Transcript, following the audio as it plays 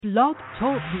Blog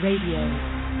Talk Radio.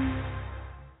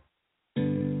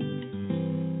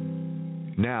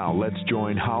 Now let's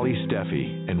join Holly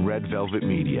Stephey and Red Velvet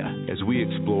Media as we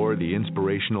explore the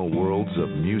inspirational worlds of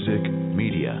music,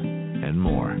 media, and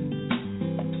more.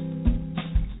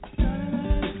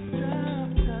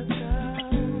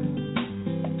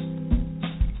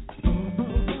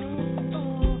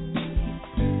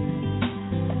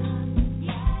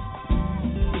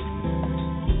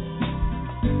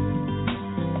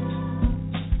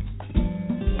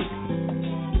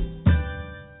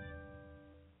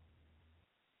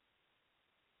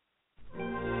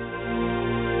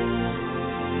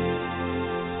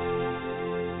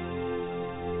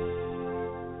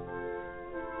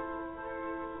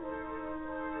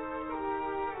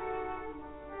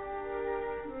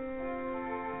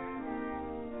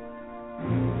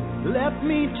 Let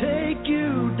me take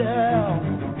you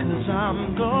down, 'cause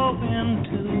I'm going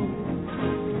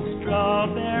to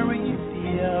strawberry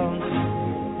fields.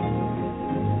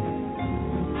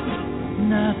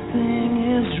 Nothing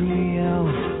is real,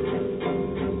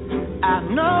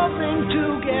 and nothing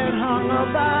to get hung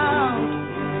about.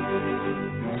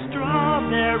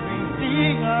 Strawberry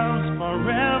fields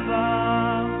forever.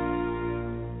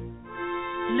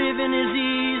 Living is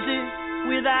easy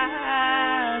with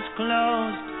eyes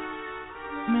closed.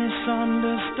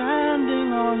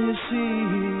 Misunderstanding all you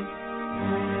see.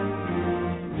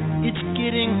 It's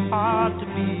getting hard to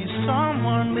be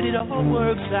someone, but it all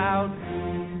works out.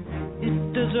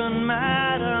 It doesn't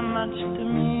matter much to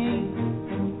me.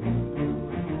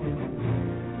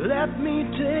 Let me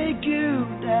take you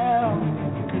down,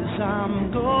 'cause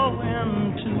I'm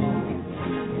going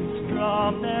to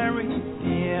strawberry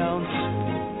fields.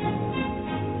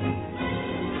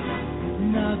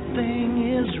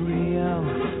 Nothing is real,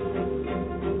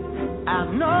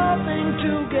 and nothing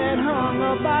to get hung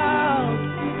about.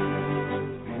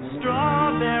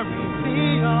 Strawberry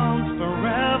fields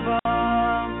forever.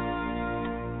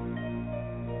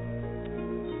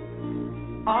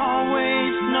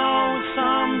 Always know,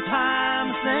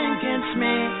 sometimes think it's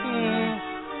me,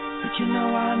 but you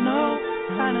know I know,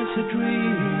 and it's a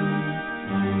dream.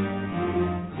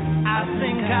 I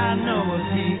think I know what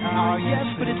they are, yes,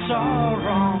 but it's all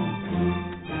wrong.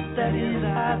 That is,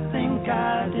 I think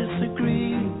I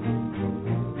disagree.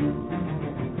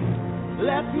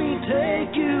 Let me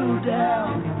take you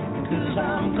down, 'cause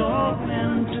I'm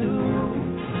going to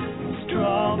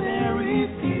strawberry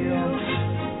fields.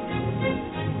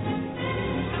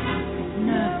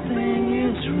 Nothing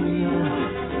is real,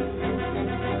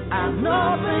 and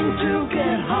nothing to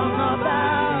get hung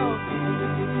about.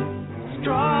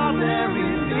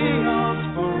 Strawberry fields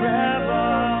forever.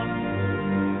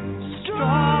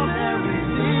 Strawberry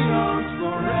fields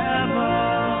forever.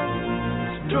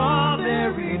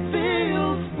 Strawberry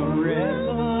fields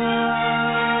forever.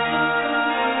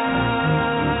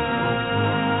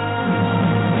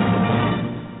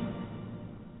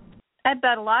 I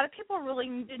bet a lot of people really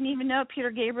didn't even know Peter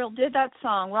Gabriel did that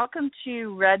song. Welcome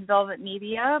to Red Velvet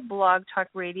Media, Blog Talk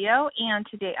Radio, and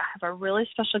today I have a really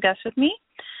special guest with me.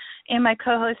 And my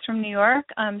co-host from New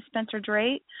York, Spencer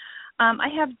Drake. I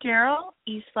have Daryl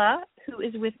Easlea, who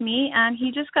is with me, and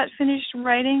he just got finished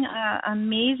writing an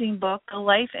amazing book, The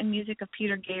Life and Music of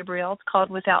Peter Gabriel. It's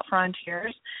called Without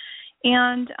Frontiers.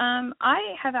 And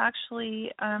I have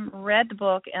actually read the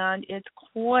book, and it's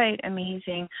quite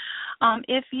amazing.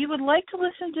 If you would like to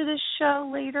listen to this show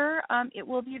later, it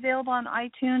will be available on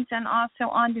iTunes and also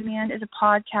on demand as a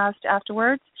podcast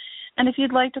afterwards. And if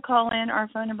you'd like to call in, our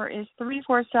phone number is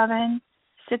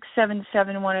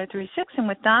 347-677-1036. And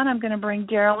with that, I'm going to bring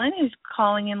Daryl in, who's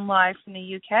calling in live from the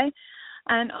UK,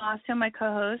 and also my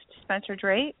co-host, Spencer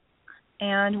Drake.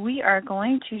 And we are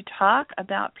going to talk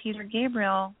about Peter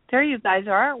Gabriel. There you guys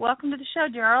are. Welcome to the show,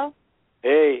 Daryl.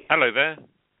 Hey. Hello there.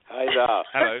 Hi, Doc.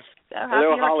 Hello.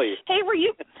 Hello, Holly. Hey, were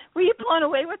you blown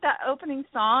away with that opening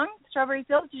song, Strawberry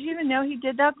Fields? Did you even know he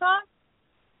did that song?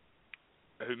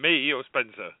 Who, me or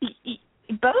Spencer?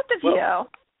 Both of you.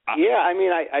 Yeah, I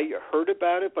mean, I heard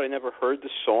about it, but I never heard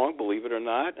the song, believe it or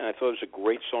not, and I thought it was a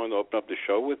great song to open up the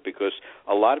show with because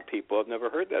a lot of people have never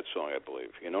heard that song, I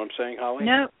believe. You know what I'm saying, Holly?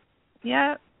 No.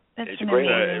 Yeah. It's a great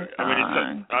song. I mean,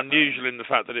 it's unusual in the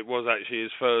fact that it was actually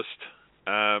his first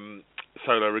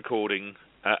solo recording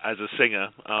as a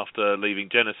singer after leaving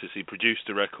Genesis. He produced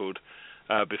a record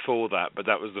before that, but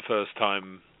that was the first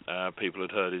time people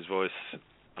had heard his voice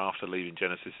after leaving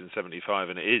Genesis in 1975,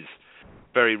 and it is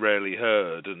very rarely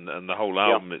heard, and the whole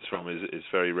album it's from is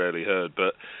very rarely heard.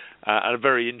 But and a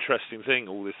very interesting thing,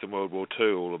 all this in World War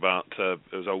II, all about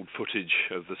there's old footage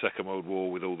of the Second World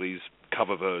War with all these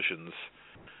cover versions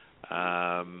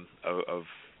of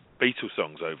Beatles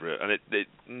songs over it, and it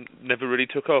never really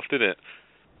took off, did it?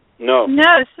 No.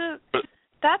 No, so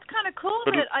that's kind of cool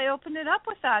that I opened it up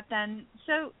with that then.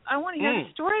 So I want to hear the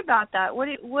story about that.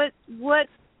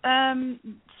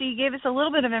 So you gave us a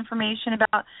little bit of information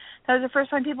about that was the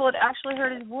first time people had actually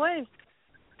heard his voice.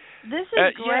 This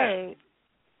is great. Yeah.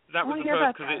 That was the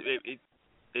first, because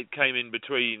it came in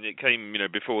between. It came,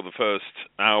 before the first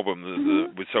album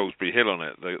with Solsbury Hill on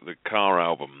it, the car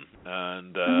album,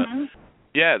 and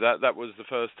that was the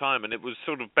first time, and it was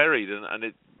sort of buried, and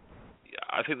it.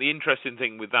 I think the interesting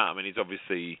thing with that, he's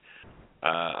obviously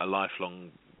a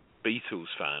lifelong Beatles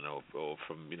fan, or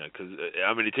from because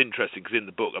it's interesting because in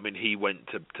the book, he went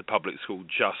to public school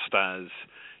just as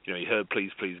he heard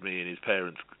 "Please Please Me" in his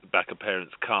back of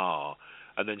parents' car.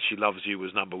 And then "She Loves You"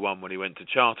 was number one when he went to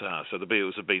Charterhouse. So the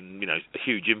Beatles have been, a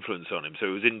huge influence on him. So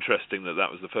it was interesting that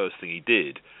was the first thing he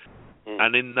did.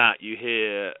 And in that you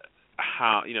hear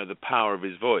how, the power of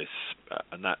his voice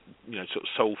and that, sort of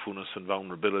soulfulness and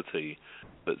vulnerability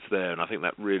that's there. And I think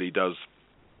that really does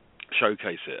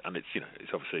showcase it. And it's,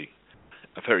 it's obviously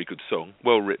a very good song,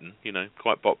 well written,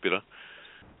 quite popular,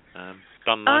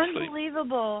 done nicely.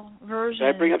 Unbelievable version.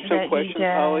 Can I bring up some questions,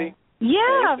 Holly?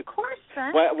 Yeah, of course,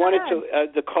 son. Well, I wanted to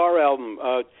the car album.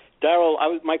 Daryl,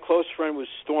 my close friend was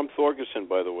Storm Thorgerson,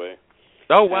 by the way.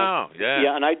 Oh wow,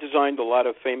 yeah. And I designed a lot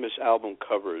of famous album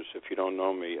covers. If you don't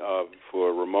know me,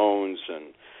 for Ramones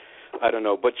and I don't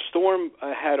know. But Storm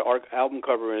had our album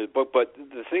cover in his book. But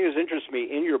the thing that interests me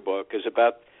in your book is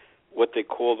about what they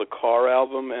call the car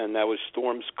album, and that was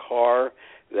Storm's car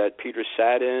that Peter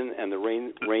sat in, and the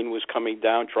rain was coming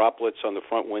down, droplets on the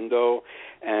front window,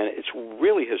 and it's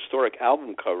really historic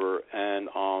album cover, and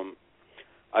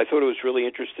I thought it was really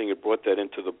interesting. It brought that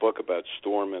into the book about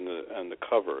Storm and the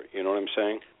cover. You know what I'm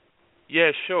saying?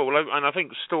 Yeah, sure. Well, and I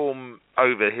think Storm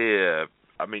over here,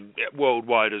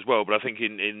 worldwide as well, but I think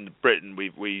in Britain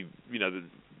we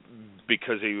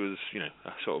because he was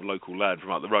a sort of local lad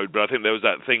from up the road, but I think there was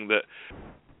that thing that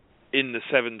in the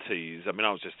 70s, I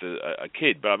was just a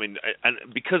kid, but and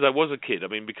because I was a kid,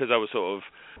 because I was sort of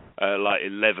like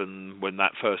 11 when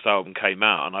that first album came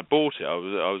out, and I bought it. I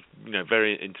was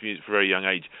very into music for a very young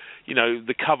age.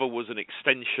 The cover was an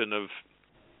extension of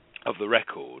the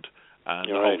record, and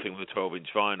the whole thing was a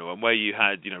 12-inch vinyl, and where you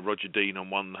had Roger Dean on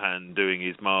one hand doing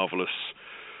his marvelous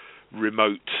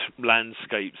remote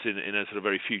landscapes in a sort of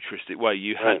very futuristic way,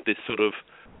 you had this sort of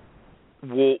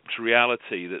warped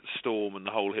reality that Storm and the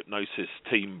whole Hypnosis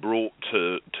team brought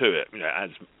to it,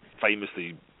 as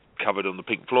famously covered on the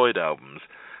Pink Floyd albums.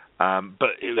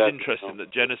 But it was interesting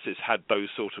that Genesis had those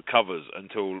sort of covers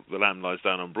until The Lamb Lies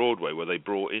Down on Broadway, where they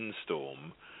brought in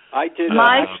Storm. I did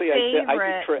my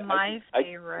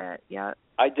favorite. Yeah.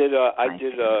 I did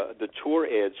the tour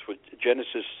ads for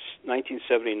Genesis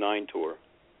 1979 tour.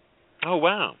 Oh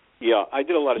wow. Yeah, I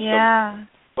did a lot of stuff.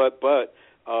 But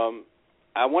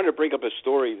I wanted to bring up a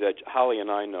story that Holly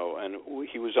and I know, and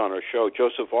he was on our show,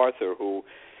 Joseph Arthur, who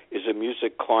is a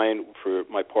music client for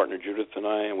my partner Judith and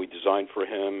I, and we designed for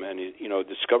him, and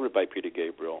discovered by Peter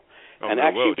Gabriel. Oh, and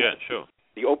actually, sure.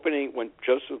 The opening, when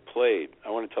Joseph played, I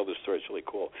want to tell this story, it's really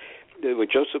cool. When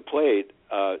Joseph played,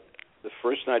 the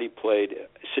first night he played,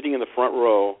 sitting in the front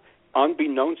row,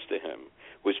 unbeknownst to him,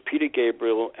 was Peter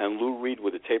Gabriel and Lou Reed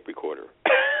with a tape recorder.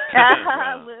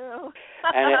 Lou.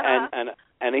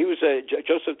 and he was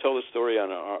Joseph told a story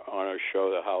on our show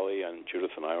that Holly and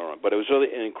Judith and I were on, but it was really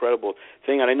an incredible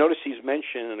thing. And I noticed he's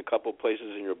mentioned in a couple of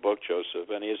places in your book, Joseph.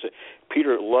 And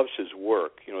Peter loves his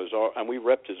work, his art, and we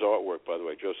repped his artwork, by the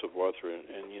way, Joseph Arthur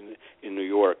in New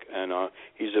York, and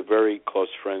he's a very close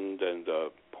friend and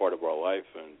part of our life.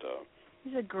 And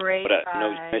he's a great guy.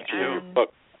 He's mentioned in your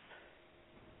book.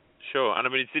 Sure, and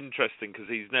it's interesting because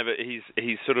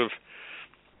he's sort of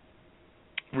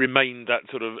remained that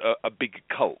sort of a big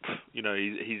cult.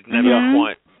 He's never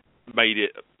quite made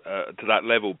it to that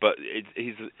level, but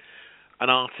he's an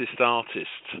artist.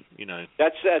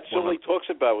 That's somebody talks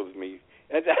about with me.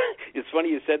 And it's funny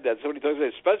you said that. Somebody talks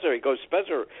about Spezzer. He goes,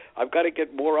 Spezzer, I've got to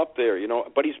get more up there,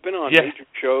 But he's been on major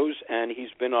shows, and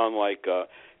he's been on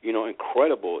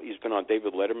incredible. He's been on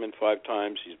David Letterman 5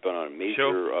 times. He's been on a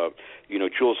major,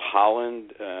 Jules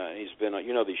Holland. He's been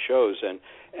on, these shows, and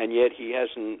yet he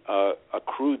hasn't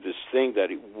accrued this thing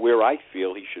that where I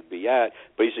feel he should be at.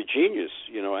 But he's a genius,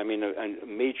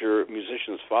 and major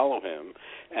musicians follow him.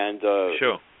 And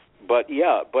But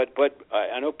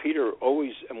I know Peter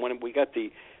always, and when we got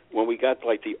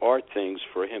like the art things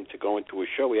for him to go into a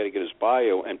show, we had to get his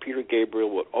bio, and Peter Gabriel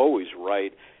would always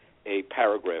write a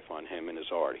paragraph on him and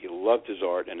his art. He loved his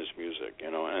art and his music,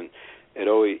 and it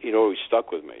always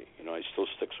stuck with me. It still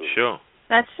sticks with me. Sure.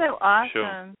 That's so awesome.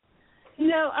 Sure.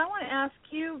 I want to ask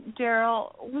you,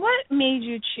 Daryl, what made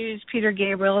you choose Peter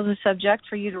Gabriel as a subject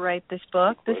for you to write this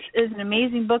book? This is an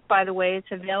amazing book, by the way.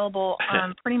 It's available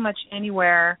pretty much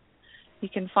anywhere. You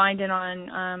can find it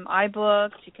on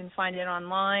iBooks. You can find it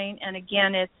online. And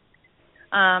again, it's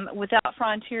Without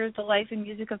Frontiers, The Life and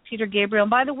Music of Peter Gabriel. And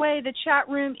by the way, the chat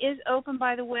room is open,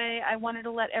 by the way. I wanted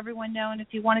to let everyone know. And if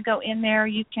you want to go in there,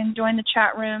 you can join the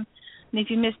chat room. And if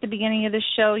you missed the beginning of the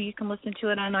show, you can listen to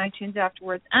it on iTunes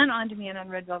afterwards and on demand on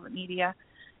Red Velvet Media.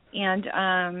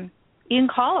 And you can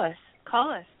call us.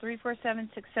 Call us,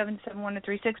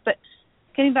 347-677-1036. But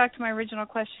getting back to my original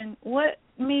question, what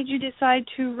made you decide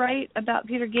to write about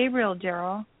Peter Gabriel,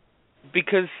 Daryl?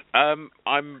 Because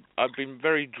I've been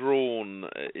very drawn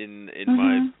in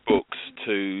my books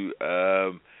to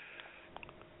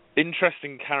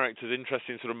interesting characters,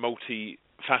 interesting sort of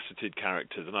multifaceted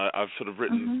characters, and I've sort of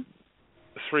written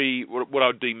three what I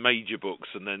would deem major books,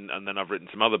 and then I've written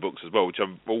some other books as well, which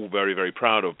I'm all very, very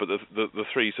proud of. But the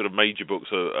three sort of major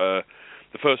books are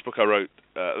the first book I wrote,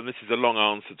 and this is a long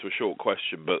answer to a short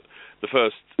question, but the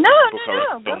first book I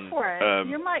wrote go for it.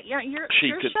 You're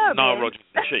Chic, show, Nile Rodgers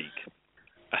and Chic.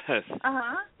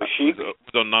 Chic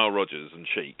was on Nile Rodgers and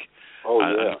Chic.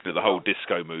 And the whole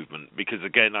disco movement, because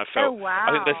again I felt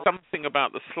I think there's something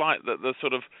about the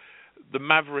sort of the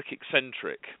maverick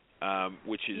eccentric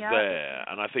which is there,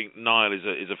 and I think Nile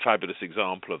is a fabulous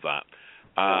example of that.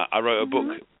 I wrote a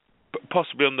book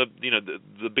possibly on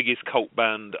the biggest cult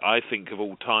band I think of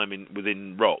all time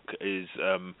within rock is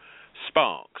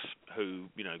Sparks, who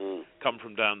come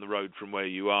from down the road from where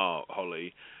you are,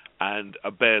 Holly, and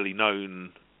are barely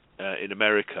known in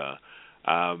America.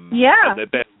 And they're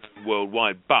barely known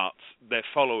worldwide, but their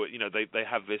they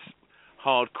have this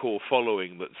hardcore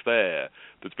following that's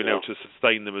been able to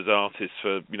sustain them as artists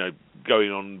for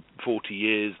going on 40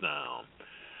 years now.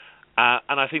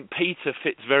 And I think Peter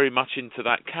fits very much into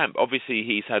that camp. Obviously,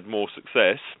 he's had more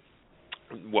success.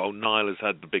 Well, Nile has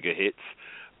had the bigger hits,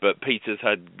 but Peter's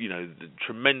had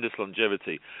tremendous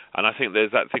longevity. And I think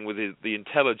there's that thing with the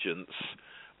intelligence,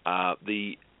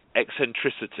 the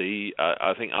eccentricity.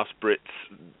 I think us Brits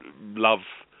love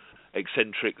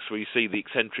eccentrics. We see the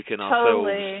eccentric in ourselves,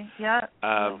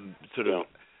 sort of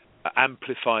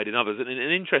amplified in others. And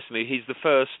interestingly, he's the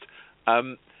first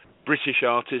British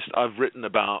artist I've written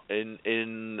about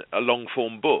in a long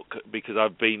form book, because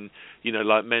I've been,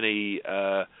 like many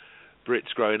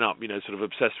Brits growing up, sort of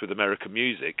obsessed with American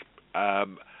music,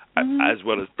 as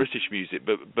well as British music.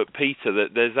 But Peter,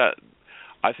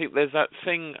 I think there's that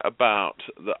thing about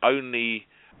that only.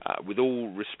 With all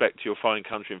respect to your fine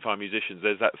country and fine musicians,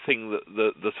 there's that thing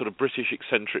that the sort of British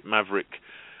eccentric maverick,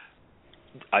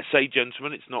 I say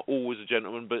gentleman, it's not always a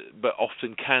gentleman, but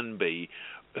often can be,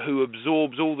 who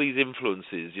absorbs all these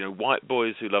influences, white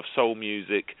boys who love soul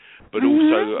music, but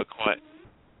also are quite,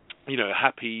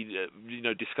 happy,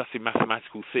 discussing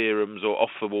mathematical theorems or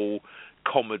off-the-wall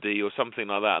comedy or something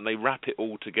like that, and they wrap it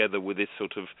all together with this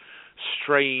sort of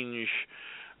strange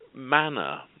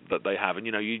manner that they have. And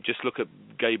you just look at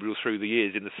Gabriel through the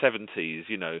years. In the 70s,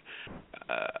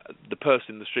 the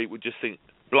person in the street would just think,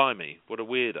 blimey, what a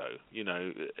weirdo,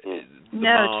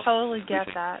 totally get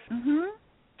that.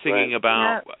 Singing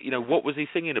about, what was he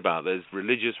singing about? There's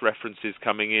religious references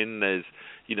coming in. There's,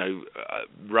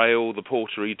 Rail, the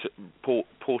Puerto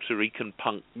Rican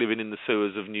punk living in the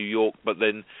sewers of New York, but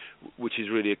then, which is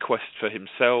really a quest for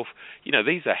himself.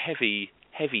 These are heavy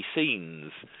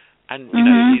scenes. And,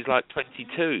 he's like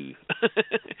 22.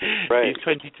 Right. He's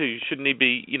 22. Shouldn't he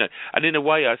be, And in a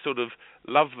way, I sort of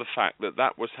love the fact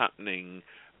that was happening.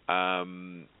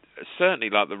 Certainly,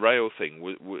 like the Rail thing,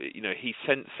 he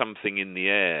sensed something in the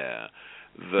air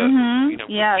that,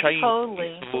 changed all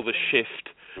the shift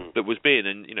that was being.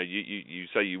 And, you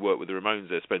say you work with the Ramones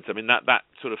there, Spencer. I mean, that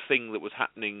sort of thing that was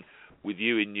happening with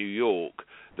you in New York,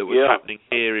 that was happening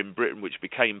here in Britain, which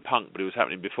became punk, but it was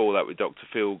happening before that with Dr.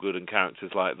 Feelgood and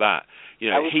characters like that.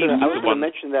 I was going to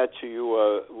mention that to you.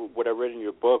 What I read in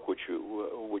your book, which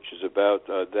is about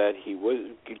that he was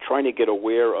trying to get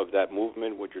aware of that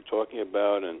movement, what you're talking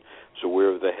about, and was aware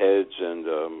of the heads. And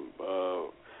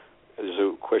there's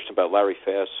a question about Larry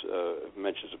Fass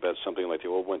mentions about something like they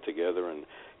all went together, and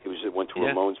went to a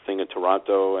Ramones thing in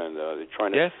Toronto, and they're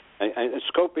trying to and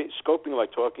scoping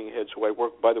like Talking Heads, who I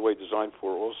work, by the way, designed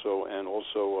for also, and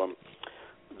also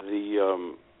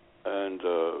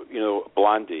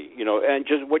Blondie, and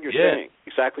just what you're saying,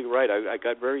 exactly right. I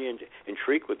got very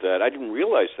intrigued with that. I didn't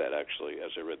realize that actually as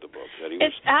I read the book.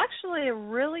 It's actually a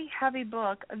really heavy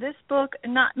book. This book,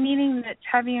 not meaning that it's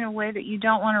heavy in a way that you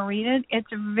don't want to read it. It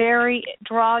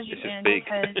draws you in big.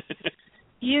 because.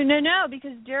 No,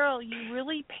 because Daryl, you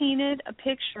really painted a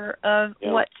picture of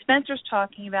what Spencer's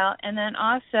talking about, and then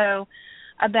also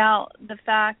about the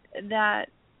fact that,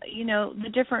 the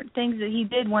different things that he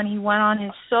did when he went on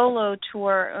his solo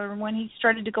tour, or when he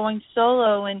started going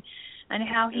solo, and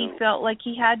how he felt like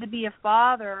he had to be a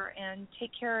father and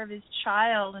take care of his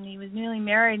child, and he was newly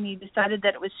married, and he decided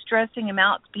that it was stressing him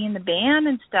out to be in the band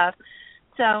and stuff.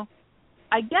 So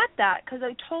I get that, because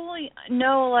I totally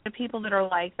know a lot of people that are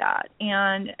like that,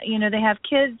 and they have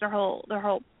kids, their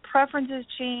whole preferences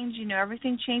change,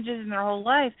 everything changes in their whole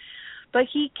life. But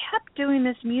he kept doing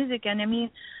this music, and I mean,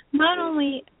 not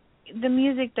only the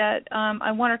music that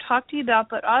I want to talk to you about,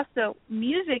 but also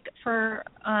music for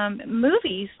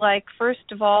movies, like,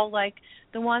 first of all, like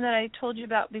the one that I told you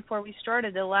about before we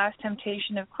started, The Last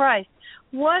Temptation of Christ.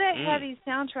 What a heavy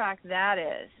soundtrack that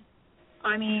is.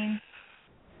 I mean,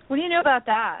 what do you know about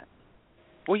that?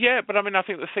 Well, yeah, but I mean, I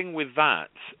think the thing with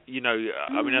that, I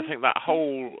mean, I think that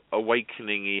whole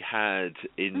awakening he had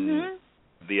in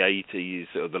the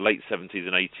 80s, or the late 70s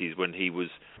and 80s, when he was,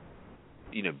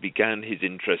 began his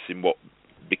interest in what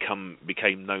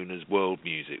became known as world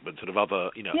music, but sort of other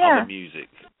music,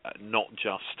 not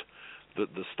just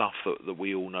the stuff that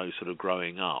we all know sort of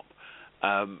growing up.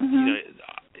 I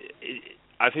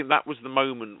think that was the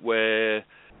moment where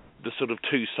the sort of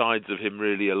two sides of him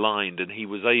really aligned, and he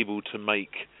was able to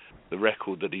make the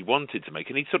record that he wanted to make.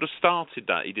 And he sort of started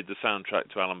that. He did the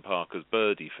soundtrack to Alan Parker's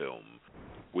Birdie film,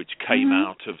 which came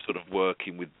out of sort of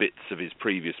working with bits of his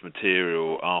previous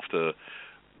material after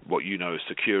what you know as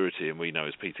Security and we know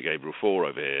as Peter Gabriel 4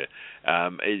 over here,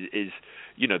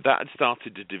 that had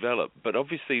started to develop. But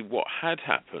obviously what had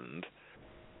happened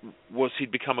was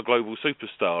he'd become a global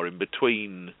superstar in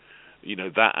between,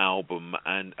 that album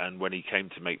and when he came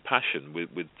to make Passion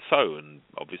with So, and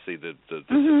obviously the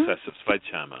success of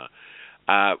Sledgehammer,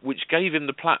 which gave him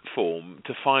the platform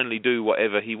to finally do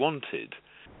whatever he wanted.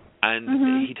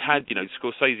 And he'd had,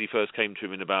 Scorsese first came to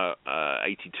him in about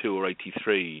 82 or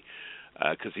 83,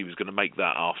 because he was going to make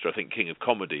that after, I think, King of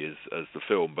Comedy as the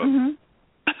film. But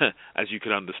as you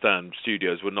can understand,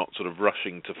 studios were not sort of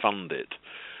rushing to fund it.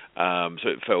 So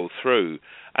it fell through.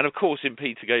 And of course, in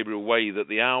Peter Gabriel way, that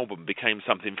the album became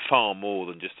something far more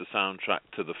than just a soundtrack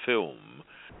to the film.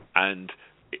 And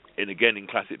again, in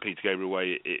classic Peter Gabriel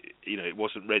way, it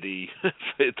wasn't ready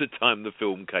at the time the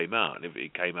film came out. And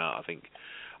it came out, I think,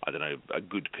 a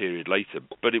good period later.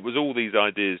 But it was all these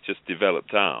ideas just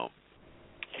developed out.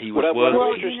 He was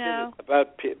working.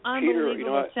 About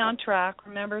unbelievable soundtrack.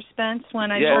 Remember, Spence,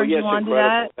 when I turned you on to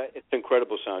that? It's an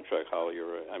incredible soundtrack, Holly.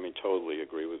 You're right. I mean, totally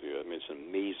agree with you. I mean, it's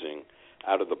amazing.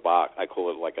 Out of the box, I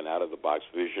call it like an out of the box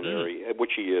visionary,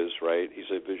 which he is, right? He's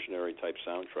a visionary type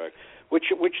soundtrack, which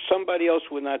somebody else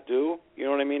would not do. You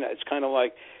know what I mean? It's kind of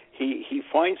like he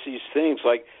finds these things.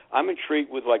 Like, I'm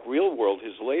intrigued with like Real World,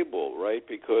 his label, right?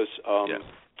 Because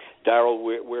Daryl,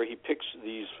 where he picks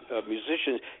these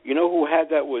musicians. You know who had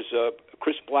that was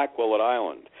Chris Blackwell at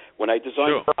Island. When I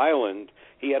designed for Island,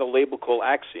 he had a label called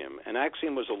Axiom, and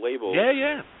Axiom was a label.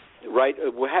 Right,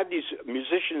 we had these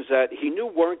musicians that he knew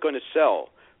weren't going to sell,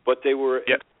 but they were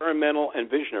experimental and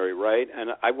visionary, right? And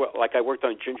I worked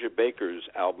on Ginger Baker's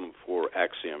album for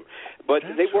Axiom, but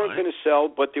they weren't going to sell,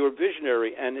 but they were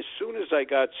visionary. And as soon as I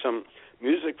got some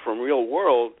music from Real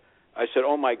World, I said,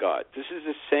 "Oh my God, this is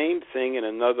the same thing in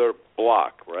another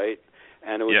block, right?"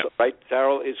 And it was right.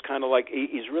 Daryl is kind of like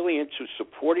he's really into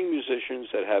supporting musicians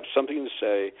that have something to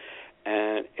say.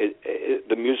 And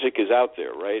the music is out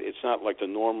there, right? It's not like the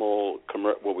normal,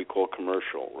 what we call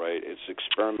commercial, right? It's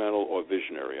experimental or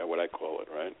visionary, what I call it,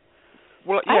 right?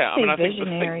 Well, yeah, I think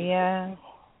visionary,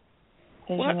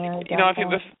 Visionary, well, I think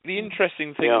the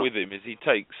interesting thing with him is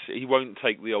he won't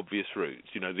take the obvious route.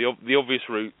 The obvious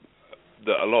route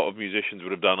that a lot of musicians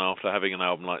would have done after having an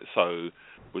album like So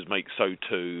was make So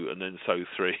 2 and then So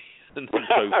 3 and then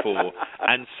So 4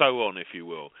 and so on, if you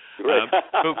will. Right.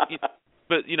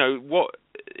 But what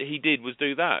he did was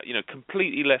do that,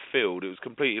 completely left field. It was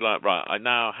completely like, right, I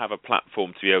now have a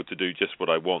platform to be able to do just what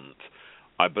I want.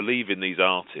 I believe in these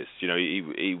artists.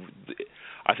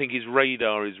 I think his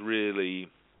radar is really,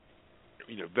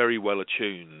 very well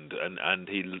attuned, and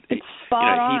he loves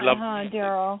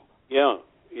Daryl. Yeah.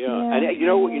 And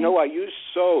I use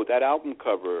So, that album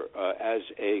cover, as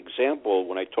an example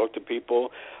when I talk to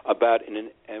people about and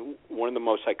one of the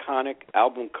most iconic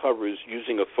album covers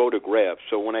using a photograph.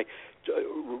 So when I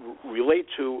relate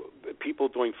to people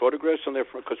doing photographs on their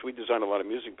front, because we design a lot of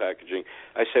music packaging,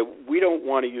 I say we don't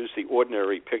want to use the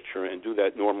ordinary picture and do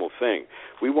that normal thing.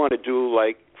 We want to do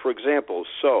like for example,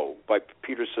 So by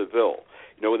Peter Saville,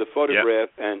 with a photograph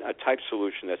and a type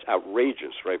solution that's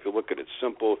outrageous, right? If you look at it,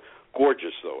 simple,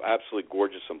 gorgeous though, absolutely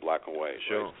gorgeous in black and white.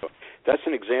 Sure. Right? So that's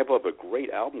an example of a great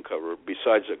album cover.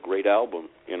 Besides a great album,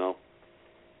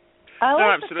 I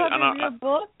like the cover of your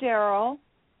book, Daryl.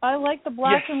 I like the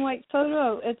black and white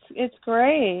photo. It's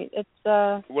great.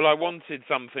 Well, I wanted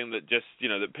something that just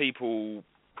that people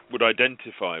would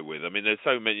identify with. I mean, there's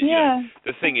so many.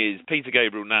 The thing is, Peter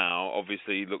Gabriel now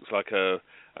obviously looks like a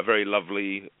very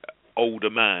lovely older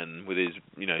man with his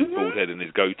bald head and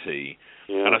his goatee,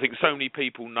 and I think so many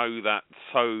people know that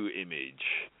So image,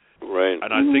 right?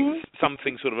 And I think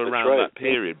something sort of around that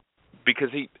period, because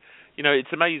he,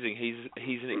 it's amazing.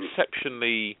 He's an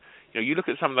exceptionally. You look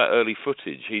at some of that early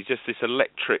footage, he's just this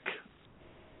electric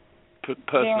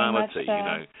personality,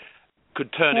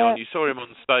 could turn it on. You saw him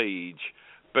on stage,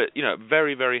 but,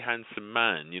 very, very handsome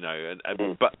man,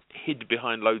 but hid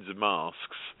behind loads of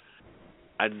masks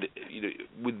and,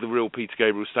 with the real Peter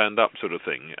Gabriel stand-up sort of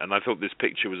thing. And I thought this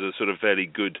picture was a sort of fairly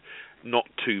good, not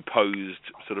too posed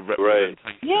sort of representation.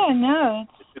 Right. Yeah, no.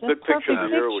 It's a good picture of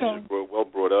the era, which is well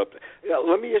brought up.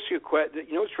 Let me ask you a question.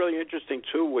 What's really interesting,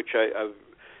 too, which I've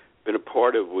been a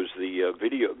part of, was the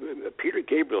video. Peter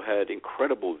Gabriel had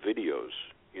incredible videos,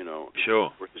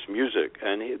 for his music,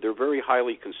 and they're very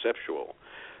highly conceptual.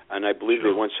 And I believe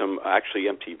they won some actually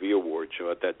MTV awards.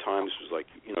 At that time, this was like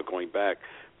going back.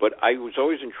 But I was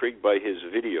always intrigued by his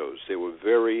videos. They were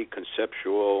very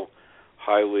conceptual,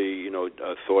 highly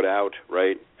thought out,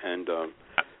 right? And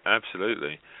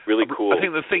absolutely, really cool. I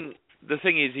think the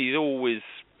thing is he's always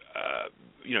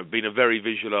been a very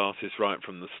visual artist right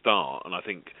from the start, and I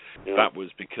think that was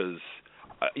because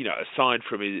aside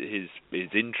from his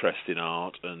interest in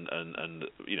art and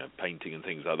painting and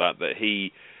things like that, that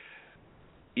he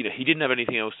didn't have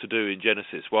anything else to do in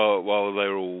Genesis while they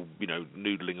were all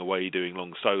noodling away doing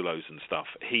long solos and stuff.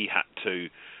 He had to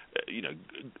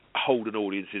hold an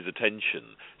audience's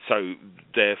attention, so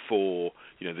therefore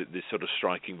this sort of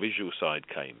striking visual side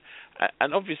came.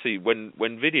 And obviously when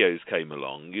videos came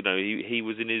along, he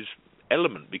was in his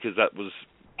element, because that was,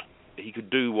 he could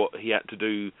do what he had to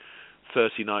do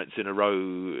 30 nights in a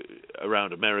row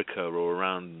around America or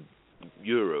around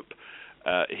Europe.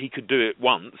 He could do it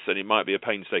once, and it might be a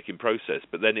painstaking process,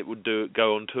 but then it would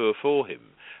go on tour for him.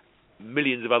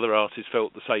 Millions of other artists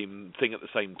felt the same thing at the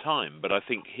same time, but I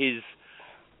think his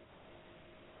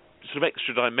sort of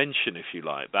extra dimension, if you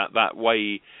like, that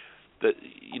way that,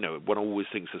 one always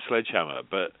thinks of Sledgehammer,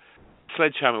 but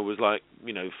Sledgehammer was like,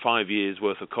 5 years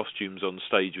worth of costumes on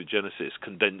stage with Genesis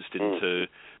condensed into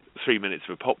 3 minutes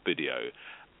of a pop video.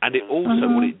 And it also,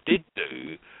 what it did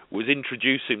do was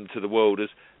introduce him to the world as,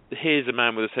 here's a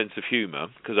man with a sense of humour,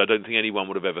 because I don't think anyone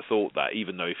would have ever thought that,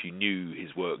 even though if you knew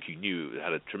his work, you knew it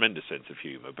had a tremendous sense of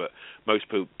humour, but most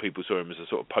people saw him as a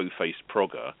sort of po-faced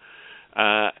progger.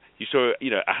 You saw,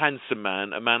 a handsome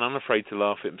man, a man unafraid to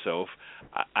laugh at himself,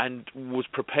 and was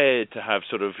prepared to have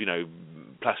sort of,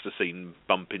 plasticine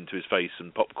bump into his face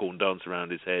and popcorn dance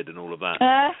around his head and all of that.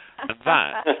 And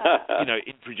that,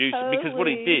 introduced him, because what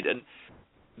it did, and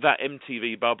that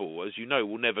MTV bubble, as you know,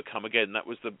 will never come again. That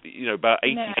was about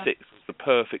 86 was the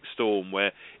perfect storm,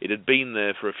 where it had been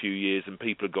there for a few years and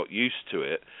people had got used to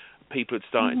it. People had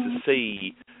started to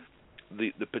see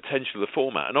the potential of the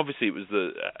format, and obviously it was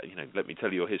let me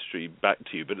tell your history back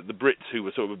to you, but the Brits who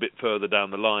were sort of a bit further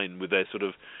down the line with their sort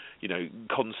of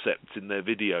concepts in their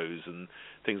videos and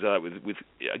things like that, with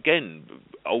again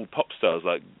old pop stars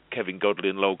like Kevin Godley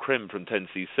and Lol Crim from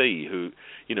 10cc, who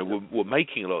were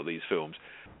making a lot of these films.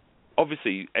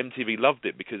 Obviously MTV loved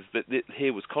it because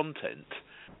here was content,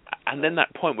 and then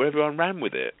that point where everyone ran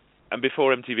with it, and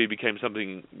before MTV became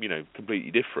something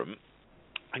completely different.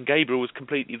 And Gabriel was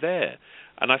completely there.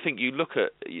 And I think you look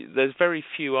at, there's very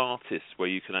few artists where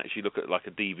you can actually look at like a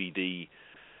DVD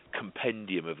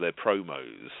compendium of their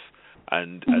promos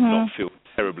and not feel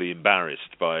terribly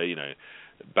embarrassed by,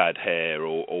 bad hair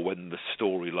or when the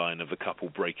storyline of the couple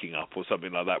breaking up or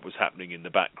something like that was happening in the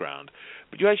background.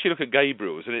 But you actually look at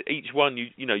Gabriel's, and each one,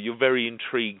 you're very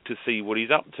intrigued to see what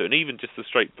he's up to. And even just the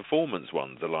straight performance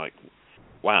ones are like,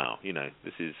 wow,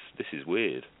 this is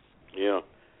weird. Yeah.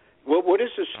 Well, what is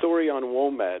the story on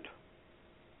WOMAD,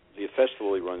 the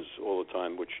festival he runs all the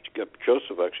time, which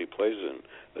Joseph actually plays in?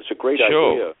 It's a great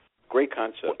idea, great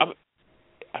concept. Well,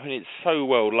 I mean, it's so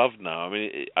well loved now. I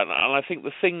mean, and I think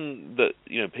the thing that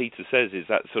Peter says is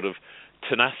that sort of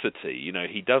tenacity.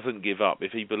 He doesn't give up.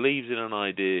 If he believes in an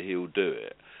idea, he'll do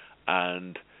it.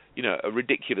 And a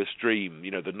ridiculous dream.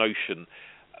 The notion.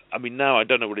 I mean, now I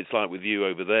don't know what it's like with you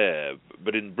over there,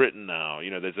 but in Britain now,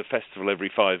 there's a festival every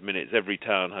 5 minutes. Every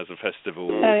town has a festival.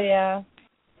 Oh, yeah.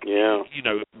 Yeah.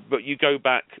 But you go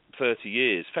back 30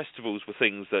 years, festivals were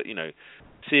things that,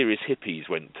 serious hippies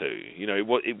went to.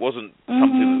 It wasn't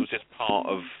something that was just part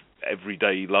of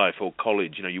everyday life or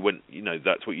college. You went,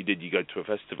 that's what you did, you go to a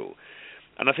festival.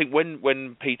 And I think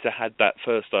when Peter had that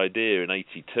first idea in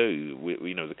 82,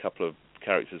 the couple of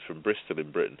characters from Bristol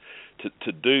in Britain,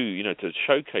 to do, to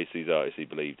showcase these artists he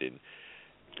believed in,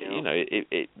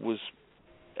 it was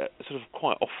sort of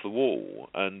quite off the wall.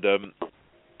 And,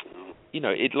 he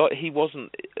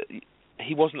wasn't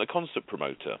a concert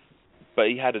promoter, but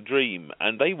he had a dream,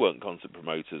 and they weren't concert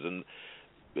promoters. And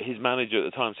his manager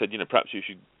at the time said, perhaps you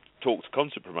should talk to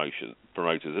concert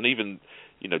promoters. And even,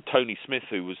 Tony Smith,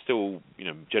 who was still,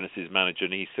 Genesis manager,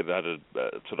 and he still had a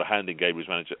sort of hand in Gabriel's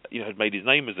manager, had made his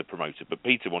name as a promoter, but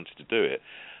Peter wanted to do it.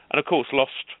 And of course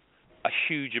lost a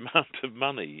huge amount of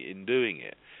money in doing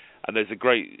it. And there's a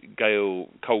great Gail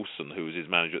Colson, who was his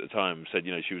manager at the time, said,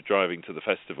 she was driving to the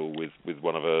festival with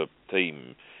one of her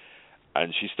team,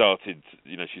 and she started,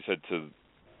 she said to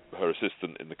her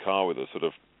assistant in the car with her, sort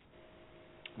of,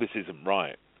 this isn't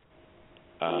right.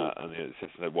 And the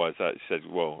assistant said, why is that? She said,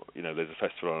 well, there's a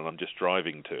festival and I'm just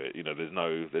driving to it. There's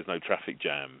no traffic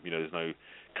jam. There's no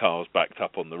cars backed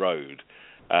up on the road.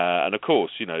 And of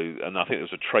course, and I think there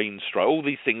was a train strike. All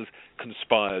these things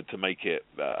conspired to make it,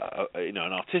 an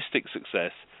artistic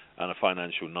success and a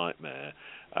financial nightmare.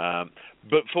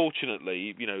 But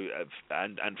fortunately,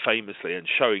 and famously, and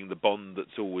showing the bond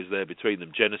that's always there between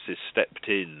them, Genesis stepped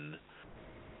in,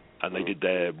 and they did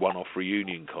their one-off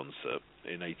reunion concert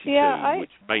in 82,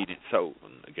 which made it so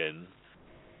again.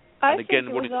 I think it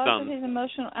was also his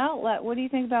emotional outlet. What do you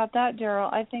think about that,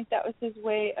 Daryl? I think that was his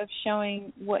way of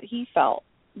showing what he felt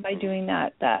by doing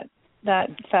that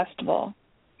festival.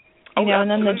 And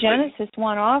then the Genesis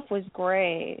one-off was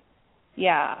great.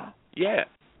 Yeah. Yeah.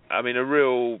 I mean, a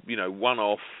real,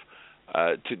 one-off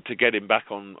to get him back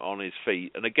on his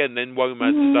feet. And again, then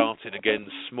WOMAD started again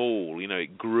small.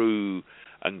 It grew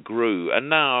and grew. And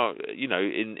now,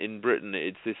 in Britain,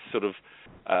 it's this sort of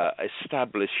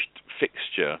established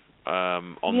fixture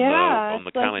on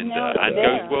the calendar and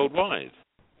goes worldwide.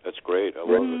 That's great. I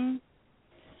love it.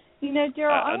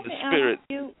 Daryl, I want to ask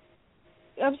you.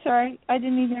 I'm sorry, I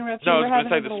didn't even interrupt you. No, I was going to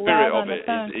say the spirit of it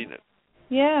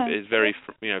is very,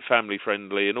 family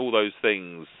friendly and all those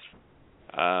things.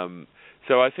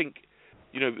 So I think,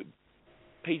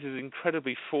 Peter's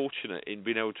incredibly fortunate in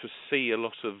being able to see a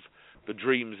lot of the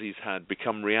dreams he's had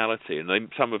become reality, and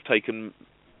some have taken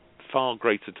far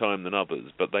greater time than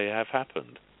others, but they have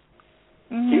happened.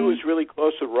 He was really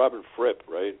close with Robert Fripp,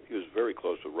 right? He was very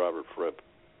close with Robert Fripp.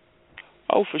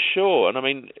 Oh, for sure. And I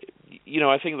mean,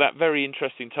 I think that very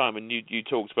interesting time, and you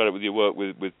talked about it with your work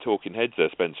with Talking Heads there,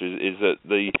 Spencer, is that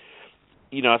I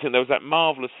think there was that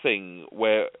marvellous thing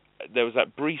where there was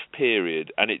that brief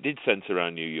period, and it did centre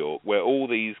around New York, where all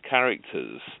these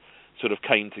characters sort of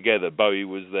came together. Bowie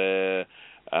was there,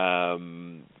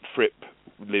 Fripp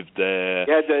lived there.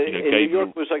 Yeah, New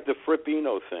York was like the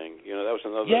Frippino thing. That was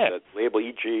another that label,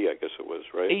 E.G., I guess it was,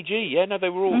 right? E.G., yeah, no, they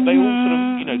all sort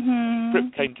of,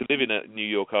 Fripp came to live in New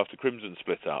York after Crimson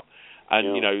split up.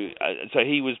 And, so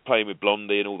he was playing with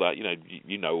Blondie and all that,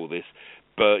 you know all this.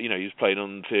 But, he was playing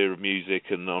on Fear of Music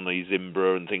and on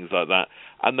Zimbra and things like that.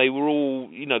 And they were all,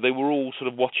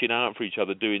 sort of watching out for each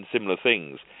other, doing similar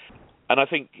things. And I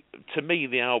think, to me,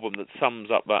 the album that sums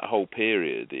up that whole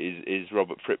period is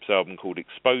Robert Fripp's album called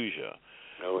Exposure.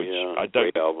 Oh, yeah,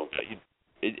 great album.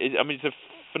 It's a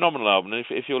phenomenal album. And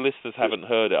if your listeners haven't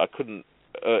heard it, I couldn't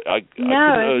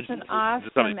it's an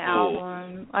awesome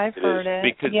album. I've heard it.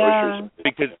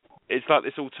 Because it's like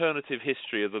this alternative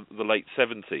history of the late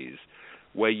 70s,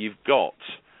 where you've got,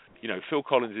 Phil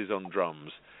Collins is on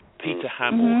drums, Peter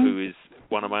Hamill, who is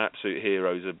one of my absolute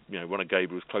heroes, one of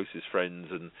Gabriel's closest friends,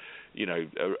 and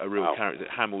a real character.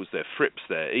 Hamill's there, Fripp's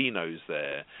there, Eno's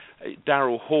there,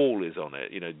 Daryl Hall is on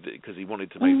it, because he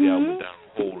wanted to make the album with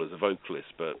Daryl Hall as a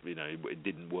vocalist, but it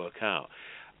didn't work out,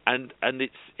 and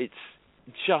it's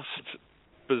just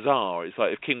bizarre. It's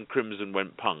like if King Crimson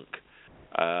went punk.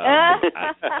 That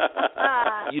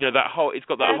whole, it's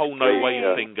got that whole No Way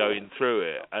thing going through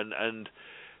it, and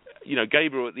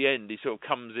Gabriel at the end, he sort of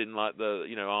comes in like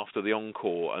after the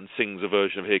encore and sings a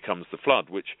version of Here Comes the Flood,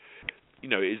 which is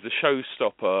the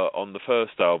showstopper on the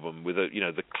first album with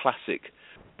the classic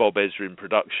Bob Ezrin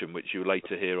production, which you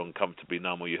later hear on Comfortably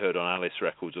Numb, or you heard on Alice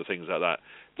Records or things like that.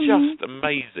 Just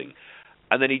amazing.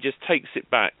 And then he just takes it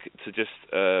back to just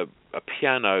a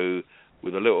piano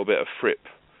with a little bit of Fripp,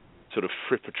 sort of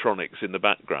Frippatronics in the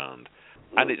background,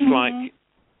 and it's like,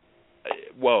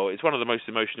 it's one of the most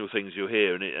emotional things you'll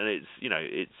hear, and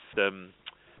it's a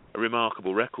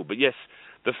remarkable record. But yes,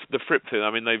 the Fripp thing.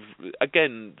 I mean, they've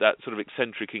again that sort of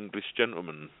eccentric English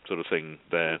gentleman sort of thing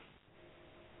there.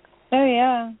 Oh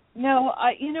yeah. No,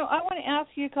 I want to ask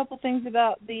you a couple things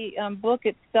about the book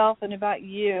itself and about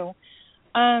you.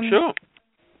 Sure.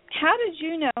 How did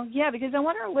you know? Yeah, because I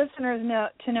want our listeners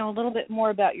to know a little bit more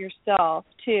about yourself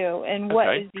too, and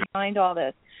what is behind all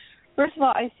this. First of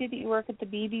all, I see that you work at the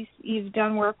BBC. You've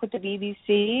done work with the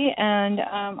BBC and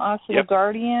also the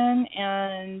Guardian,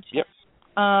 and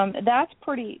that's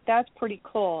pretty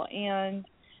cool. And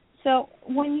so,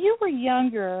 when you were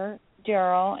younger,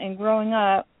 Daryl, and growing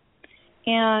up,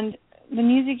 and the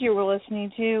music you were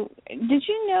listening to, did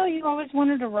you know you always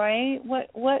wanted to write?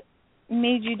 What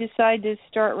made you decide to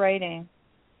start writing?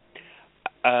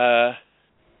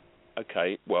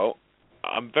 Okay, well,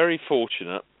 I'm very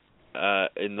fortunate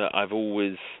in that I've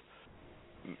always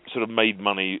sort of made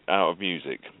money out of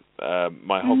music.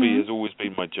 My hobby has always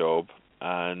been my job,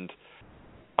 and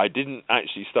I didn't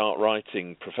actually start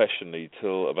writing professionally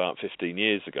till about 15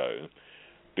 years ago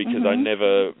because I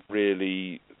never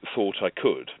really thought I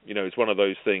could. You know, it's one of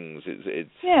those things. It's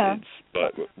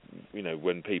like, you know,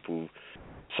 when people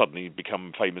suddenly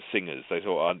become famous singers, they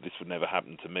thought, this would never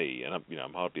happen to me, and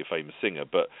I'm hardly a famous singer.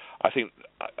 But I think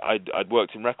I'd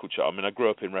worked in record shop. I mean, I grew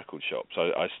up in record shops.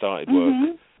 I started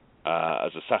work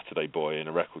as a Saturday boy in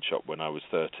a record shop when I was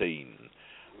 13,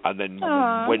 and then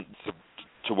went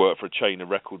to work for a chain of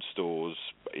record stores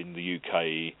in the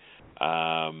UK.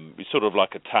 It's sort of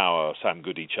like a Tower Sam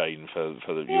Goody chain for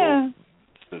the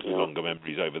there's longer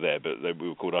memories over there, but we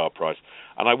were called Our Price.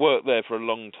 And I worked there for a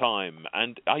long time,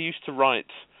 and I used to write,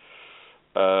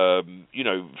 you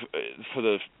know, for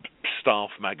the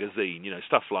staff magazine, you know,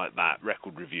 stuff like that,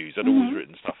 record reviews. I'd always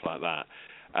written stuff like that.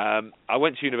 I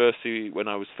went to university when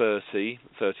I was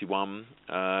 31,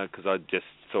 because I just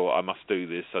thought I must do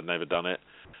this. I'd never done it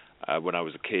when I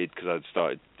was a kid, because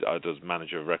I was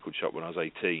manager of a record shop when I was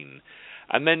 18.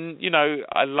 And then, you know,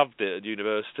 I loved it at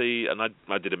university, and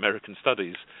I did American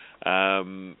studies,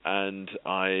 and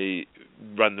I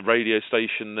ran the radio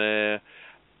station there.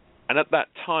 And at that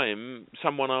time,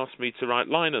 someone asked me to write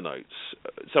liner notes.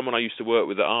 Someone I used to work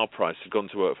with at Our Price had gone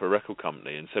to work for a record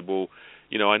company and said, well,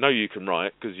 you know, I know you can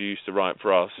write because you used to write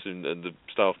for us in the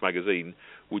staff magazine.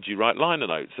 Would you write liner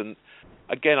notes? And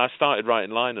again, I started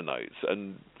writing liner notes,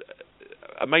 and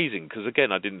amazing, because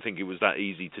again, I didn't think it was that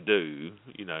easy to do,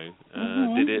 you know.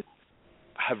 Did it.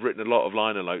 Have written a lot of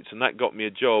liner notes, and that got me a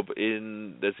job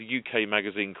there's a UK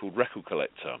magazine called Record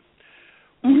Collector,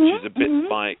 which is a bit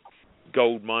like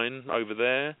Goldmine over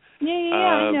there.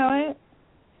 I know it.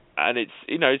 And it's,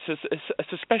 you know, it's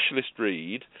a specialist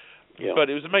read, but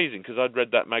it was amazing because I'd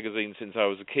read that magazine since I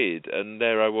was a kid, and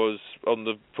there I was on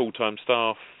the full-time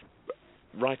staff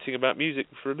writing about music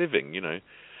for a living, you know.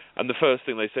 And the first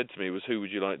thing they said to me was, who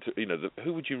would you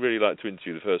really like to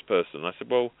interview, the first person? And I said,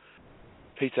 well,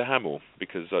 Peter Hamill,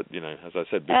 because, you know, as I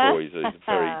said before, he's a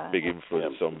very big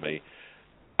influence on me.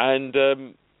 And,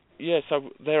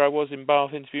 so there I was in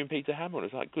Bath interviewing Peter Hamill. It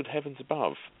was like, good heavens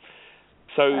above.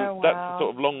 So that's the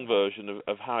sort of long version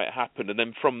of how it happened. And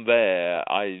then from there,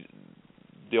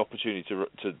 the opportunity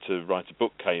to write a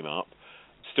book came up.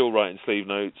 Still writing sleeve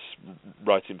notes,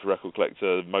 writing for Record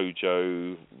Collector,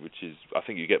 Mojo, which is, I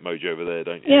think you get Mojo over there,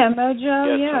 don't you? Yeah,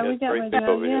 Mojo, we got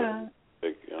Mojo,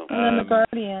 and then the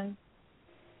Guardian.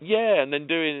 Yeah, and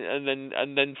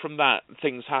then from that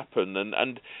things happen,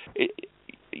 and it,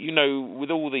 you know, with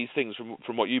all these things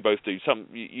from what you both do,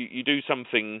 you do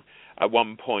something at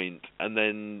one point, and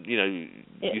then, you know,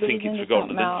 you think it's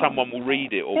forgotten, and then someone will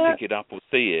read it or pick it up or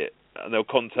see it, and they'll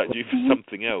contact you for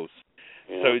something else.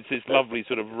 So it's this lovely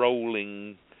sort of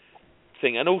rolling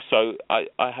thing, and also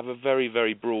I have a very,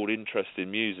 very broad interest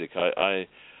in music. I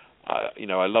you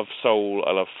know, I love soul,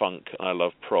 I love funk, and I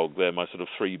love prog. They're my sort of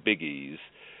three biggies.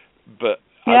 But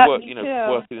I working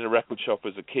in a record shop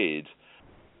as a kid,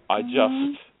 I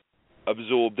just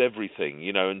absorbed everything,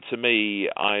 you know. And to me,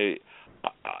 I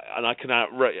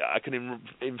can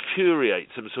infuriate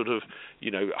some sort of,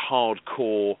 you know,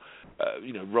 hardcore,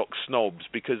 you know, rock snobs,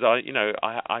 because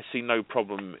I see no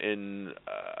problem in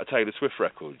a Taylor Swift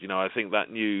record. You know, I think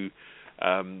that new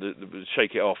the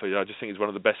Shake It Off, I just think it's one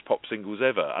of the best pop singles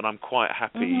ever, and I'm quite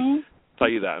happy to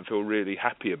say that and feel really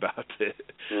happy about it,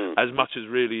 as much as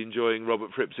really enjoying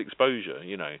Robert Fripp's Exposure.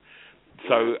 You know,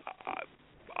 so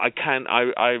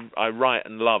I write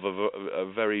and love a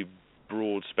very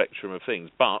broad spectrum of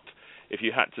things, but if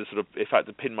I had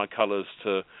to pin my colours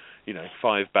to, you know,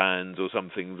 5 bands or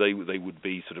something, they would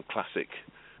be sort of classic,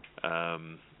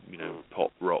 you know,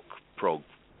 pop, rock, prog,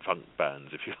 funk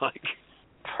bands, if you like.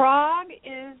 Prague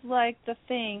is like the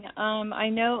thing. I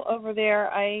know over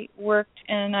there I worked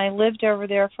and I lived over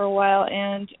there for a while,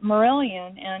 and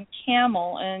Marillion and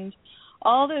Camel and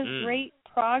all those great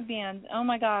prog bands. Oh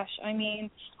my gosh! I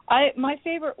mean,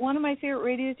 one of my favorite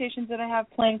radio stations that I have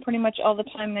playing pretty much all the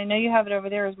time, and I know you have it over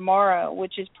there, is Mara,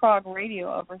 which is prog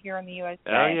radio over here in the USA.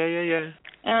 Oh yeah.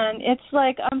 And it's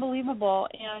like unbelievable.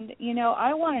 And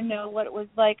I want to know what it was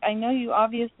like. I know you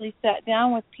obviously sat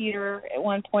down with Peter at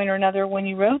one point or another when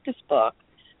you wrote this book.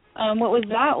 What was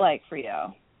that like for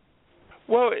you?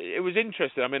 Well, it was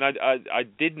interesting. I mean, I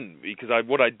didn't, because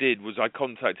what I did was I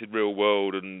contacted Real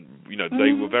World, and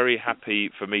they were very happy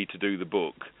for me to do the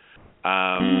book.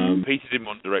 Peter didn't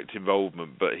want direct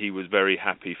involvement, but he was very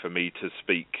happy for me to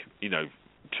speak,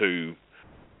 to,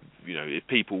 if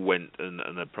people went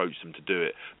and approached them to do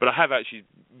it. But I have actually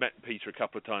met Peter a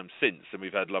couple of times since, and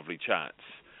we've had lovely chats.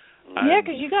 Yeah,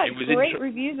 because you got great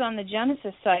reviews on the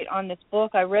Genesis site on this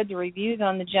book. I read the reviews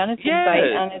on the Genesis site,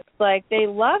 and it's like they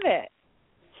love it.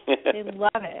 They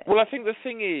love it. Well, I think the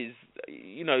thing is,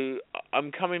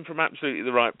 I'm coming from absolutely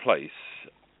the right place.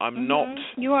 I'm not.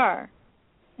 You are.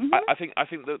 I think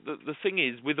the thing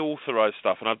is, with authorised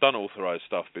stuff, and I've done authorised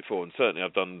stuff before, and certainly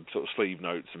I've done sort of sleeve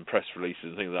notes and press releases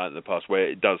and things like that in the past, where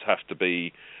it does have to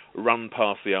be run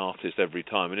past the artist every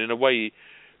time. And in a way,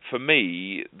 for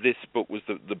me, this book was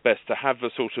the best to have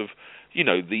the sort of,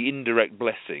 the indirect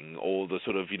blessing, or the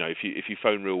sort of, if you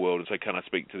phone Real World and say, can I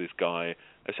speak to this guy?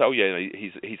 I say, oh yeah,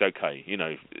 he's okay,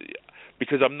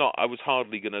 because I was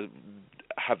hardly going to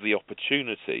have the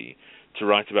opportunity to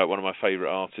write about one of my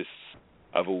favourite artists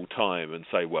of all time and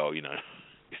say, well, he's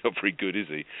not very good, is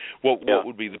he? What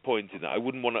would be the point in that? I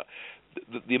wouldn't want to.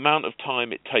 The amount of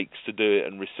time it takes to do it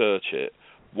and research it.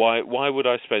 Why would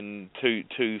I spend 3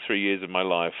 years of my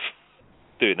life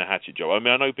doing a hatchet job? I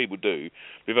mean, I know people do,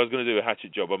 but if I was going to do a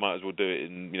hatchet job, I might as well do it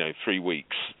in 3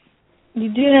 weeks. You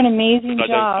did an amazing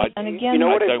job, and again,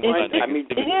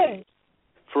 it is.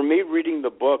 For me, reading the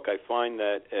book, I find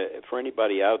that for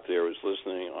anybody out there who's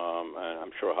listening, and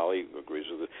I'm sure Holly agrees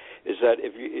with it, is that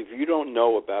if you don't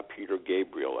know about Peter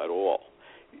Gabriel at all,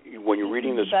 when you're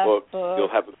reading this book, you'll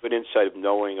have a good insight of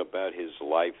knowing about his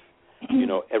life,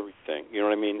 everything. You know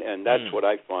what I mean? And that's what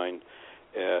I find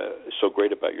so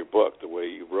great about your book, the way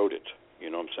you wrote it. You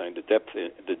know what I'm saying? The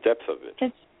depth of it.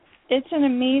 It's an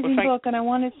amazing book, and I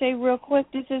want to say real quick,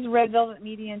 this is Red Velvet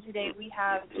Media, and today we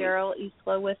have Daryl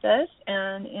Easlea with us,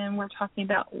 and we're talking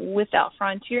about Without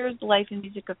Frontiers, the life and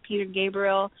music of Peter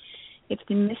Gabriel. If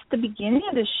you missed the beginning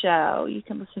of the show, you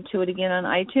can listen to it again on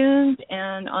iTunes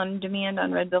and on demand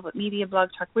on Red Velvet Media, Blog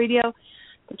Talk Radio.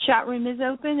 The chat room is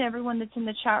open. Everyone that's in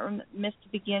the chat room that missed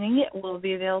the beginning, it will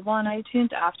be available on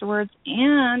iTunes afterwards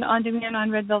and on demand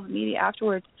on Red Velvet Media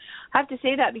afterwards. I have to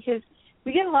say that because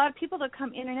we get a lot of people that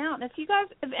come in and out. And if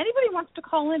anybody wants to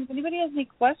call in, if anybody has any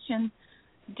questions,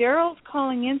 Daryl's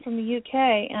calling in from the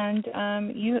UK, and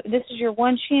this is your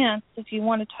one chance if you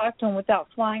want to talk to him without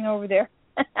flying over there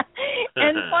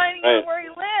and finding out where he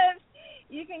lives.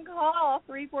 You can call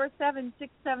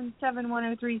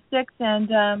 347-677-1036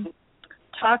 and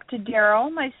talk to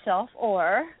Daryl, myself,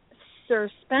 or Sir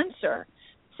Spencer.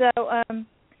 So I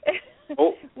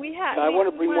want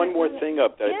to bring one more thing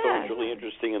up that I thought was really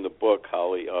interesting in the book,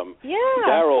 Holly.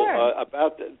 Daryl,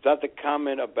 about the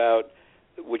comment about,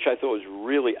 which I thought was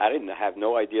really, I didn't have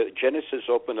no idea. Genesis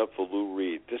opened up for Lou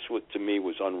Reed. This, to me,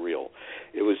 was unreal.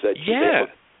 It was that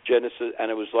Genesis,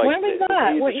 and it was like, when was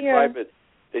that? What year?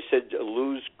 They said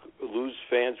Lou's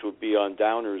fans would be on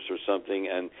Downers or something,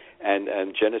 and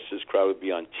Genesis crowd would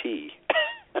be on T.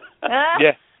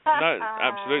 Yeah, no,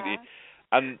 absolutely.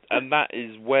 And that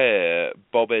is where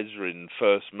Bob Ezrin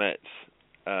first met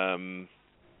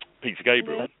Peter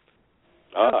Gabriel.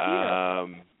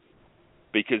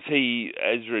 Because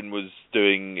Ezrin was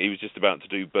just about to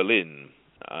do Berlin.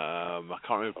 I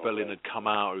can't remember if Berlin had come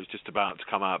out or it was just about to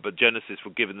come out, but Genesis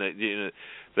were given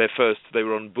their first, they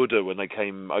were on Buddha when they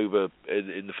came over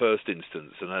in the first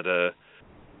instance, and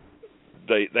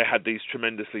they had these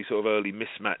tremendously sort of early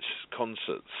mismatched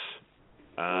concerts.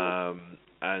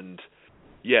 And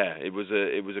yeah, it was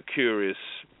a curious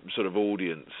sort of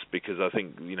audience, because I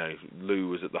think Lou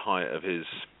was at the height of his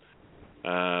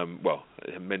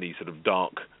many sort of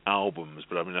dark albums,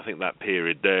 but I mean I think that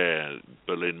period there,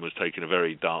 Berlin was taking a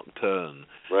very dark turn,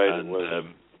 right?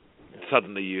 And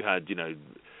suddenly you had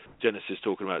Genesis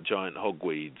talking about giant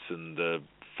hogweeds and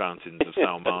fountains of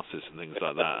Salmacis and things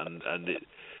like that, and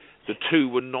the two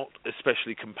were not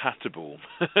especially compatible.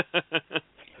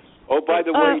 Oh, by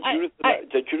the way,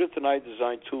 Judith and I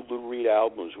designed 2 Lou Reed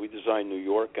albums. We designed New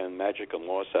York and Magic and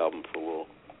Lost album for Lou.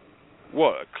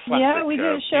 What a classic! Yeah, we did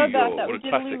a show about that. We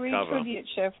did a Lou Reed tribute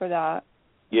show for that.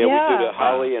 Yeah, we did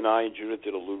Holly and I and Judith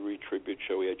did a Lou Reed tribute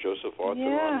show. We had Joseph Arthur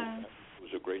on. It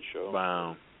was a great show.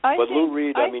 Wow. Lou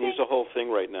Reed, he's a whole thing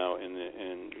right now. And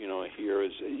here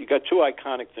is you got two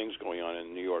iconic things going on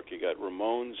in New York. You got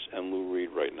Ramones and Lou Reed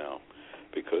right now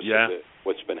because of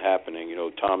what's been happening. You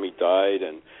know, Tommy died,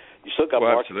 and you still got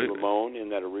Mark Ramone in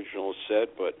that original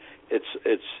set, but they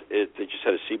just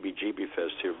had a CBGB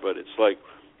fest here. But it's like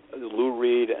Lou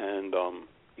Reed and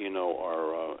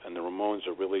and the Ramones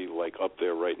are really like up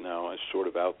there right now, sort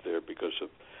of out there because of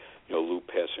Lou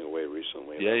passing away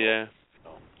recently. Yeah.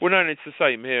 Well, no, it's the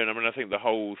same here, and I mean, I think the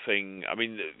whole thing. I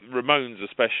mean, Ramones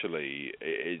especially,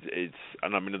 it's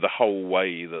and I mean the whole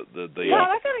way that the. Yeah,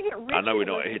 I gotta get Richie. I know we're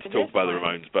not here to talk about the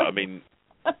Ramones, but I mean,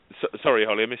 sorry,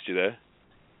 Holly, I missed you there.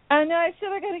 No, I said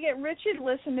I gotta get Richie to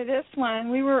listen to this one.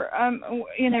 We were,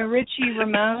 Richie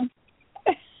Ramone.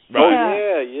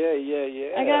 Right.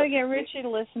 Yeah. I gotta get Richie to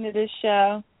listen to this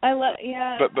show. I want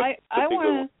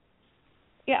to.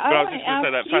 Yeah, but I was just going to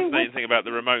say that fascinating thing about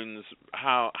the Ramones,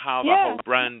 how the whole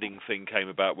branding thing came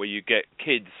about, where you get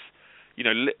kids,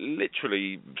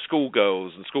 literally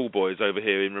schoolgirls and schoolboys over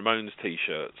here in Ramones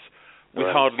T-shirts with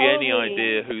hardly any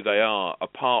idea who they are,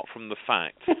 apart from the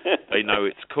fact they know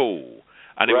it's cool.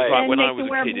 And it was like when I was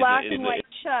a kid black and white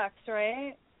chucks,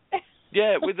 right?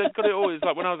 Yeah, they've got it all. It's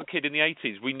like when I was a kid in the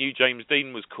 80s, we knew James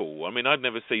Dean was cool. I mean, I'd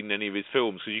never seen any of his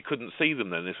films because you couldn't see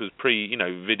them then. This was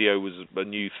video was a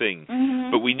new thing.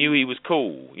 Mm-hmm. But we knew he was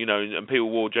cool, and people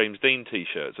wore James Dean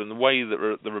T-shirts. And the way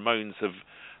that the Ramones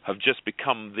have just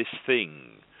become this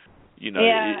thing, is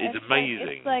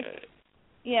amazing. It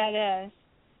is.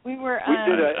 We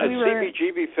did a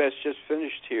CBGB Fest just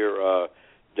finished here.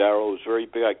 Daryl, it was very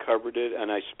big. I covered it, and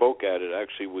I spoke at it,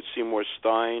 actually, with Seymour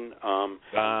Stein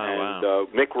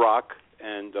Mick Rock.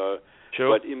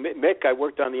 Sure. But Mick, I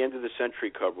worked on the End of the Century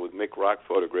cover with Mick Rock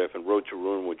photograph and Road to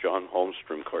Ruin with John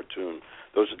Holmstrom cartoon.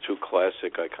 Those are two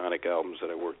classic, iconic albums that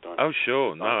I worked on. Oh,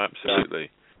 sure. No, absolutely.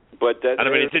 But that, and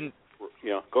I mean, it's in...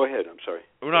 Yeah, go ahead. I'm sorry.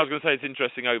 Well, I was going to say it's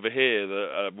interesting over here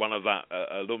that one of that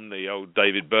alumni, old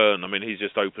David Byrne, I mean, he's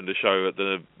just opened a show at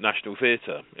the National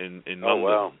Theatre in London. Oh,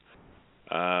 wow.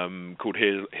 Called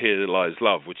Here Lies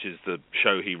Love, which is the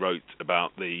show he wrote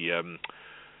about the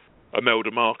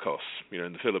Imelda Marcos,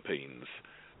 in the Philippines,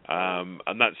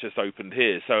 and that's just opened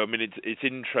here. So I mean, it's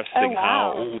interesting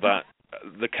how all that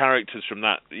the characters from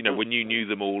that, when you knew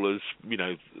them all as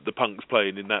the punks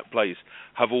playing in that place,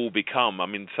 have all become. I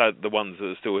mean, the ones that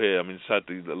are still here. I mean,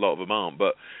 sadly, a lot of them aren't.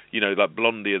 But like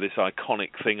Blondie are this iconic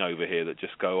thing over here that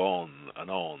just go on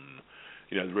and on.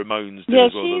 The Ramones do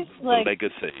as well, she's the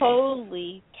legacy.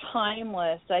 Totally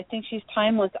timeless. I think she's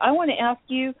timeless. I want to ask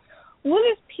you, what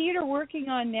is Peter working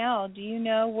on now? Do you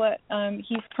know what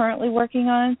he's currently working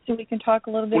on, so we can talk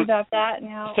a little bit about that and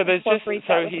how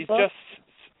he's just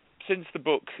since the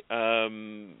book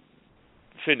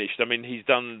finished. I mean, he's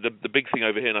done the big thing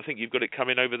over here, and I think you've got it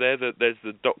coming over there. That there's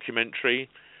the documentary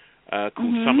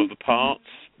called Some of the Parts,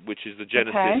 which is the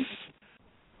Genesis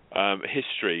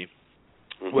history.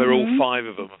 Where all five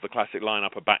of them of the classic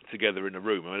lineup are back together in a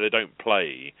room. I mean, they don't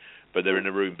play, but they're in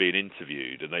a room being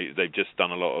interviewed, and they've just done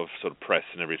a lot of sort of press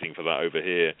and everything for that over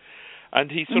here.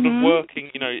 And he's sort of working,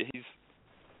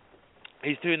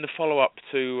 he's doing the follow-up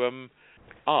to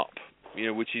Up,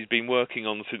 which he's been working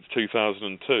on since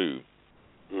 2002,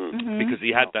 because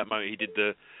he had that moment. He did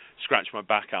the Scratch My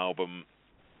Back album,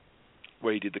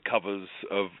 where he did the covers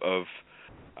of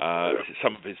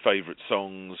some of his favourite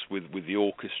songs with the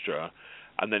orchestra.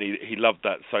 And then he loved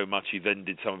that so much, he then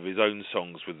did some of his own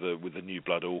songs with the New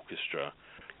Blood Orchestra.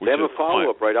 They have a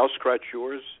follow-up, right? I'll Scratch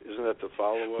Yours? Isn't that the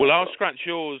follow-up? Well, I'll Scratch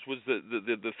Yours was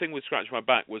the thing with Scratch My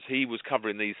Back was he was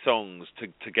covering these songs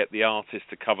to get the artist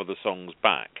to cover the songs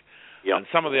back. Yep. And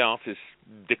some of the artists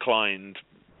declined,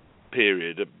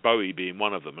 period, Bowie being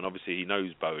one of them. And obviously he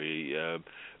knows Bowie,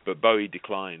 but Bowie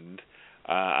declined.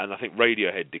 And I think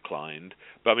Radiohead declined.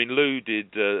 But, I mean, Lou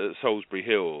did Solsbury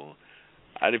Hill.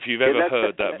 And if you've ever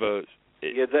heard that verse...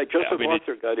 Joseph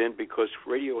Arthur got in because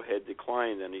Radiohead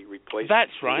declined and he replaced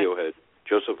Radiohead. Right.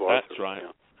 Joseph Arthur. That's right.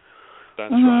 Yeah.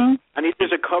 That's right. And he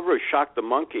does a cover of Shock the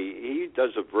Monkey. He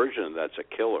does a version that's a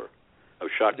killer of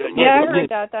Shock the Monkey. Yeah, I heard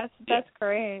that. That's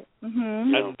great.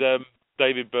 And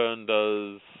David Byrne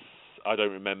does I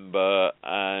Don't Remember,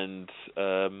 and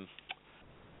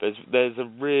there's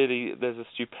a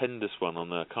stupendous one on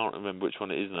there. I can't remember which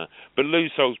one it is now. But Lou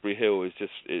Solsbury Hill is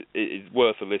just it's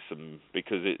worth a listen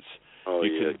because it's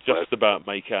you can just about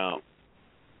make out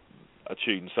a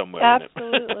tune somewhere.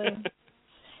 Absolutely. In it.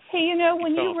 Hey,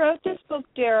 when you wrote this book,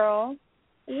 Daryl,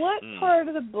 what part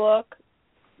of the book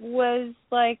was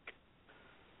like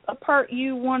a part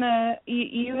you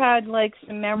had like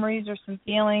some memories or some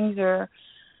feelings or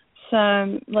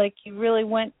like you really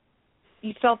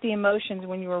you felt the emotions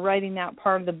when you were writing that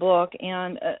part of the book,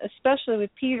 and especially with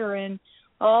Peter and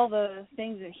all the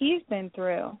things that he's been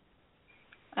through.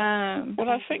 Well,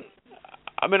 I think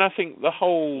the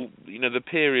whole, the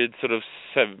period sort of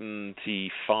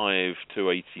 75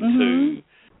 to 82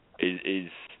 is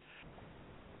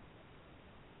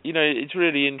it's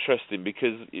really interesting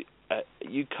because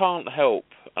you can't help,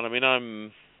 and I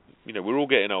mean, we're all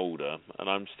getting older, and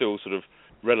I'm still sort of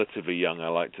relatively young, I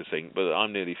like to think, but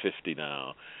I'm nearly 50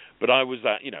 now. But I was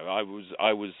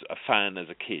I was a fan as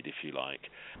a kid, if you like.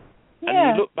 And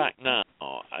you look back now,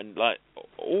 and like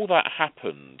all that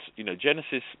happened,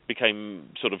 Genesis became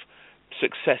sort of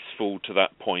successful to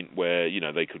that point where,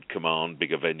 they could command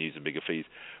bigger venues and bigger fees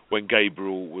when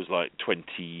Gabriel was like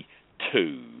 22.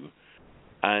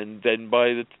 And then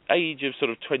by the age of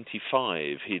sort of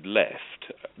 25, he'd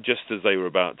left just as they were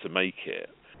about to make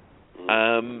it.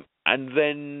 And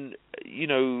then,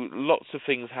 lots of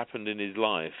things happened in his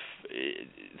life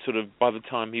sort of by the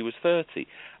time he was 30.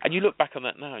 And you look back on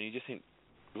that now and you just think,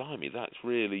 blimey, that's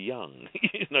really young,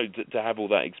 to have all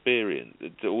that experience,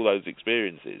 to all those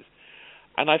experiences.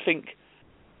 And I think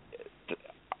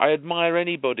I admire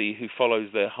anybody who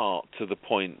follows their heart to the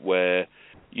point where,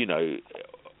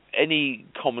 any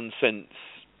common sense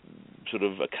sort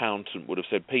of accountant would have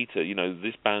said, Peter,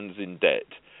 this band's in debt.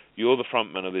 You're the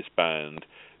frontman of this band.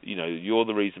 You're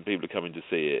the reason people are coming to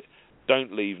see it.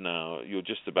 Don't leave now. You're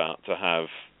just about to have,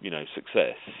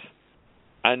 success.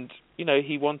 And,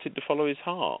 he wanted to follow his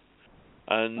heart.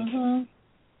 And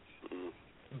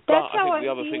that's how I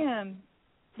see him.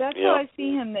 That's how I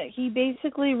see him, that he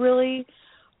basically really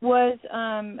was,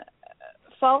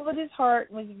 followed his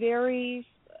heart, was very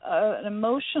an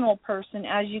emotional person,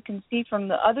 as you can see from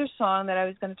the other song that I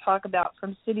was going to talk about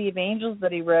from City of Angels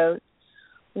that he wrote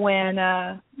when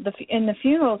in the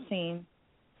funeral scene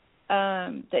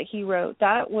that he wrote.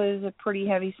 That was a pretty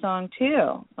heavy song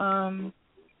too.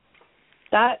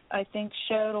 That I think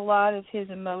showed a lot of his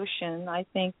emotion. I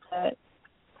think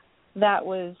that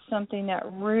was something that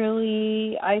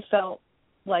really, I felt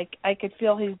like I could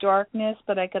feel his darkness,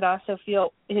 but I could also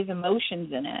feel his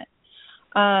emotions in it.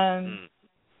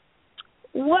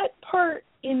 What part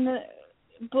in the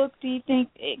book do you think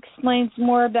explains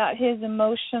more about his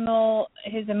emotions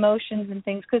and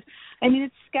things? Because, I mean,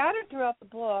 it's scattered throughout the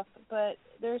book, but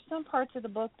there's some parts of the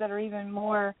book that are even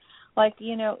more like,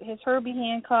 his Herbie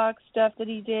Hancock stuff that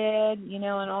he did,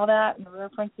 and all that, and the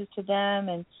references to them,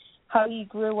 and how he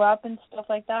grew up and stuff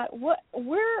like that. Let's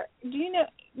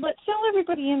fill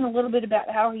everybody in a little bit about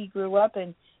how he grew up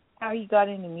and how he got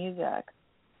into music.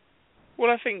 Well,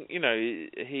 I think,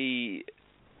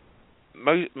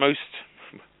 most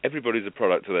everybody's a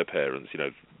product of their parents.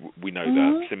 We know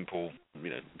that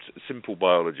simple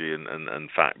biology and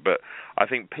fact. But I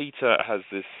think Peter has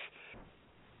this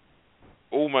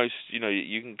almost,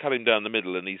 you can cut him down the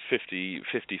middle and he's 50-50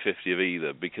 of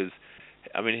either, because,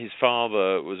 I mean, his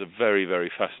father was a very, very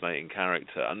fascinating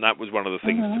character, and that was one of the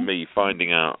things to me,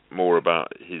 finding out more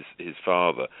about his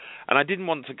father. And I didn't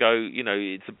want to go,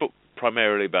 it's a book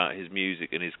primarily about his music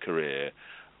and his career,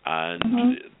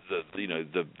 and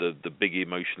the big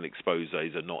emotional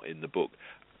exposés are not in the book.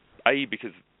 A,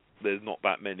 because there's not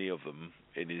that many of them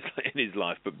in his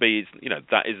life, but B,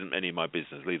 that isn't any of my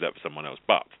business. Leave that for someone else.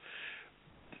 But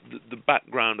the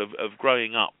background of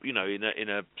growing up, in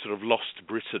a sort of lost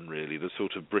Britain, really, the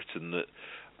sort of Britain that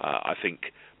I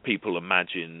think people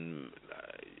imagine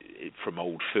from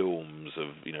old films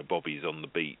of, Bobby's on the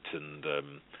beat and,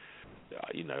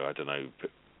 I don't know,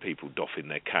 people doffing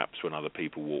their caps when other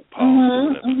people walk past. Or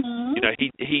whatever.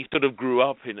 He sort of grew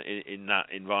up in that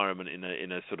environment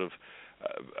in a sort of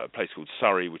a place called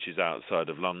Surrey, which is outside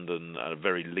of London, a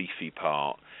very leafy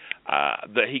part.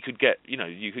 That he could get,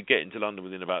 you could get into London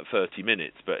within about 30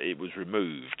 minutes, but it was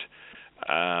removed.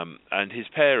 And his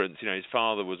parents, his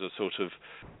father was a sort of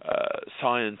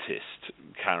scientist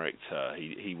character.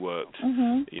 He worked,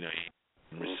 in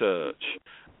research,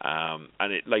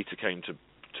 and it later came to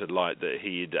light that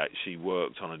he had actually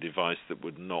worked on a device that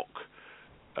would knock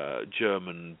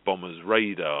German bombers'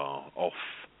 radar off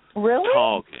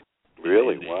target.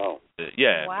 Really? Wow.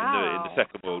 Yeah, in the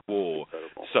Second World War.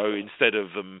 So instead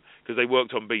of them, because they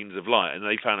worked on beams of light, and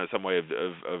they found out some way of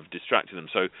distracting them.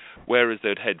 So whereas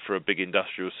they'd head for a big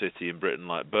industrial city in Britain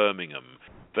like Birmingham,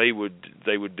 they would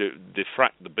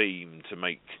diffract the beam to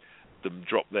make them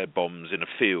drop their bombs in a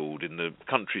field in the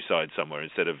countryside somewhere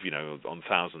instead of on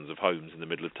thousands of homes in the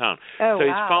middle of town. Oh, so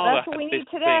his wow! father That's what we need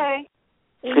today.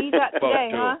 We need that today,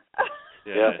 huh?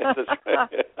 Yeah, that's right.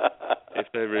 If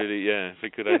they really, if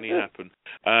it could only happen.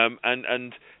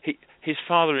 And his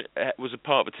father was a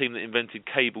part of a team that invented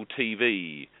cable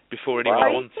TV before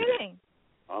anyone wanted it.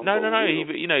 No.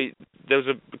 There was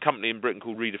a company in Britain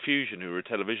called Rediffusion, who were a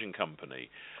television company,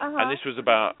 and this was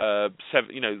about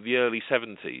the early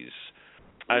 70s.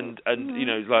 And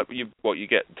like you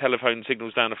get telephone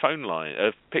signals down a phone line,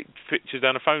 pictures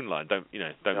down a phone line. Don't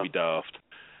be daft.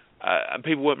 And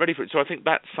people weren't ready for it. So I think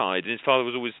that side, and his father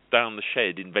was always down the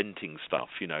shed inventing stuff,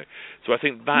 So I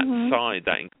think that side,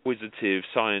 that inquisitive,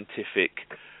 scientific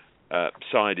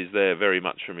side, is there very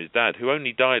much from his dad, who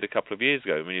only died a couple of years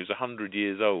ago. I mean, he was 100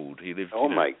 years old. He lived. Oh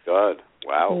my God!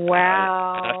 Wow.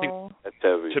 Wow. And I think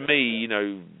to me,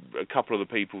 a couple of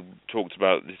the people talked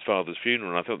about his father's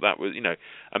funeral, and I thought that was,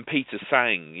 and Peter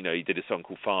sang, he did a song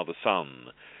called Father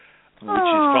Son, which his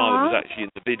father was actually in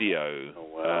the video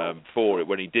for it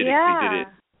when he did it. He did it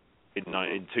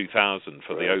in 2000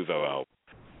 for the OVO album.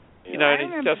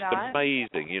 And it's just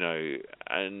amazing,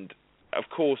 and of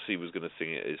course he was going to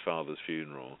sing it at his father's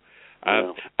funeral.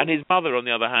 And his mother, on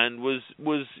the other hand, was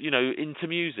into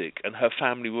music, and her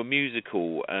family were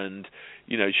musical, and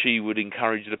she would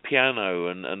encourage the piano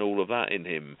and all of that in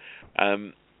him.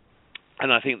 And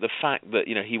I think the fact that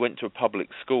he went to a public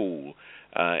school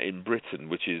in Britain,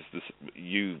 which is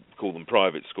you call them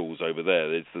private schools over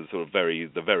there. It's the sort of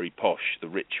the very posh, the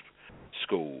rich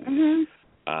schools.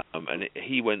 And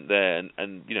he went there,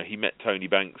 and he met Tony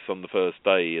Banks on the first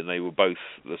day, and they were both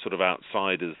the sort of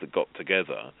outsiders that got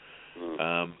together.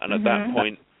 And at that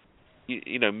point,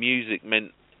 music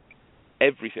meant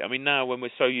everything. I mean, now when we're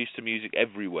so used to music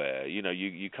everywhere,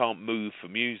 you can't move for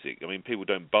music. I mean, people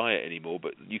don't buy it anymore,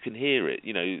 but you can hear it.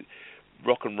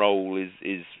 Rock and roll is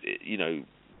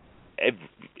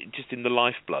just in the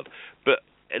lifeblood. But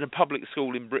in a public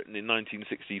school in Britain in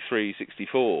 1963,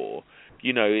 64,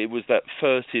 it was that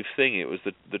furtive thing. It was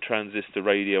the transistor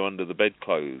radio under the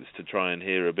bedclothes to try and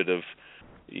hear a bit of,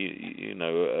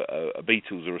 a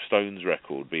Beatles or a Stones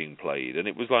record being played, and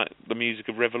it was like the music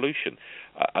of revolution.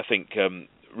 I think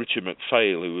Richard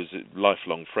MacPhail, who was a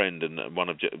lifelong friend and one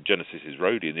of Genesis's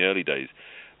roadie in the early days,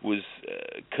 was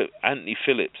Anthony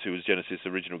Phillips, who was Genesis'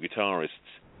 original guitarist.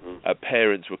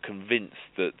 Parents were convinced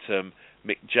that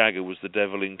Mick Jagger was the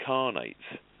devil incarnate.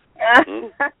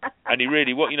 And he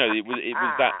really, it was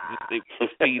that the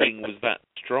feeling was that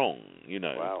strong,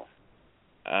 Wow.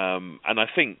 And I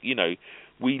think,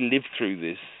 we lived through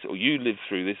this, or you lived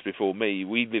through this before me.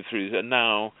 We lived through this, and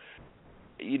now,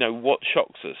 what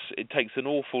shocks us? It takes an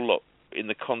awful lot in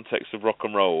the context of rock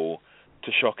and roll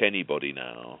to shock anybody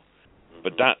now.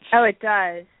 But that's it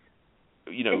does.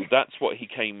 That's what he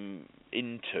came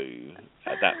into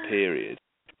at that period,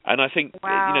 and I think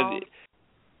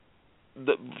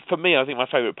for me, I think my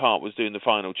favourite part was doing the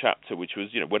final chapter, which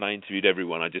was when I interviewed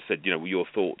everyone, I just said your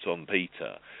thoughts on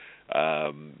Peter,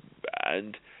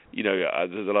 and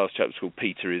the last chapter is called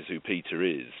 "Peter is who Peter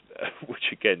is,"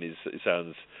 which again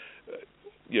sounds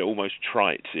almost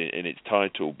trite in its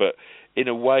title, but in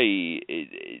a way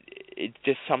it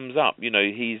just sums up.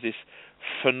 He's this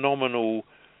phenomenal.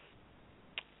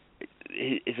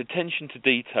 His attention to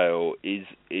detail is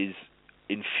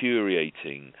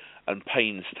infuriating and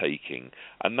painstaking,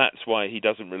 and that's why he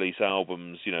doesn't release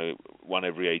albums, one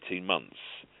every 18 months.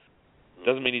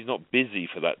 Doesn't mean he's not busy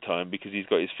for that time, because he's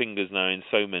got his fingers now in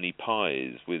so many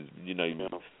pies with,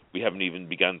 we haven't even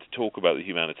begun to talk about the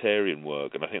humanitarian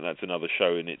work, and I think that's another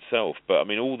show in itself. But, I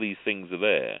mean, all these things are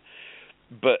there.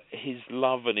 But his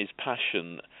love and his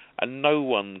passion, and no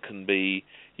one can be,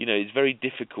 it's very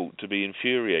difficult to be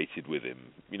infuriated with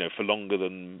him, for longer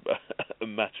than a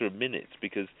matter of minutes,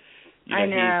 because,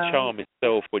 his charm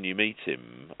itself when you meet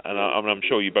him, and I'm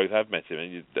sure you both have met him,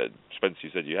 and Spencer, you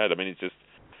said you had. I mean, it's just,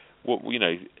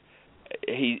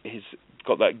 he's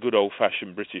got that good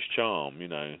old-fashioned British charm,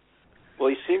 Well,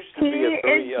 he seems to be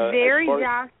a very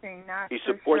dashing. He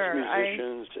supports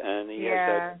musicians, and he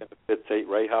has that benefit,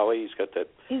 right, Holly? He's got that.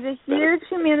 He's a huge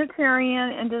humanitarian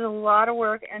and does a lot of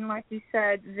work. And like you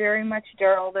said, very much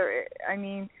Daryl.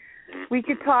 We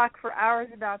could talk for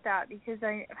hours about that, because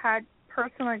I had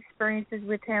personal experiences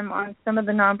with him on some of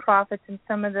the nonprofits and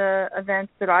some of the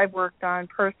events that I've worked on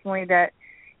personally that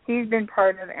he's been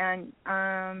part of, and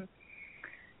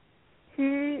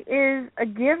he is a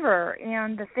giver.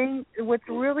 And what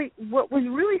was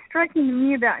really striking to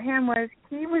me about him was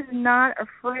he was not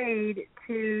afraid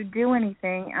to do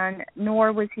anything, and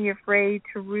nor was he afraid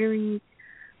to really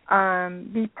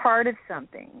be part of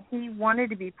something. He wanted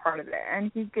to be part of it,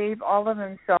 and he gave all of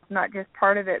himself, not just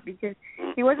part of it, because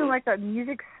he wasn't like a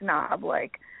music snob,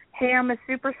 like, hey, I'm a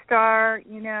superstar,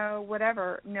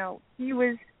 whatever. No, he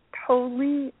was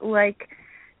totally like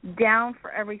down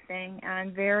for everything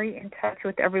and very in touch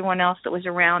with everyone else that was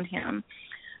around him.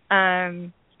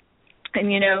 And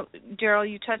you know, Daryl,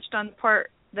 you touched on the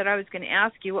part that I was going to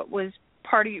ask you. What was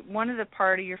one of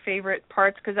your favorite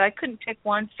parts? Because I couldn't pick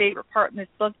one favorite part in this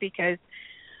book because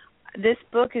this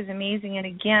book is amazing. And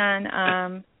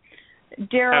again,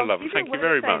 Daryl, I love it. Thank you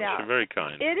very much. You're very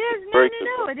kind. It is.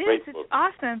 No, it is. It's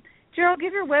awesome. Daryl,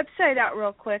 give your website out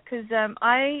real quick because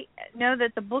I know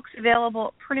that the book's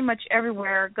available pretty much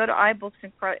everywhere. Go to iBooks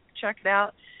and check it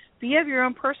out. But you have your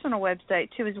own personal website,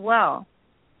 too, as well.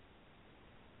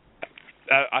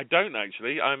 I don't,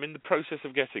 actually. I'm in the process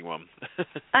of getting one.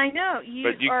 I know.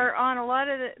 You are on a lot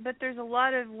of but there's a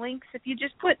lot of links. If you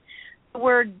just put the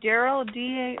word Daryl,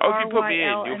 D-A-R-Y-L. Oh, if you put me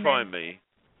in, you'll find me.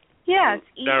 Yeah, it's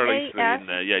Daryl Easlea in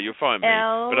there. Yeah, you'll find me.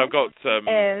 But I've got...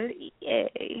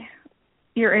 L-E-A.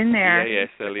 You're in there.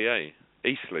 E-A-S-L-E-A.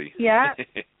 Easlea. Yeah.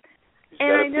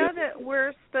 And I know that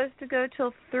we're supposed to go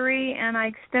till 3, and I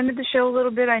extended the show a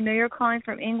little bit. I know you're calling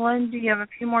from England. Do you have a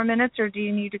few more minutes, or do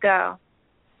you need to go?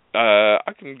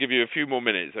 I can give you a few more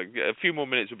minutes. A few more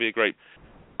minutes would be great.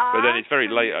 But then it's very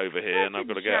late over here, and I've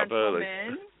got to get up early.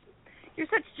 You're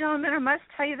such a gentleman. I must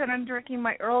tell you that I'm drinking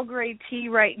my Earl Grey tea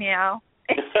right now.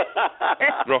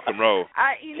 Rock and roll.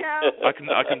 I can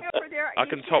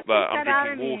top that. I'm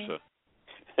drinking water.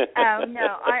 Oh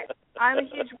no, I'm a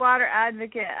huge water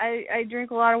advocate. I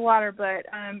drink a lot of water, but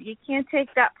you can't take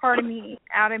that part of me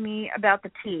out of me about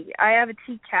the tea. I have a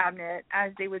tea cabinet,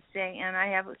 as they would say, and I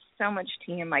have so much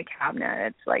tea in my cabinet.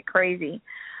 It's like crazy.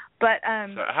 But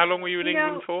so how long were you in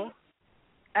England for?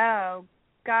 Oh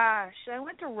gosh, I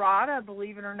went to RADA,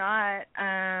 believe it or not.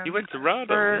 You went to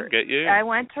RADA? I didn't get you. I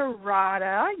went to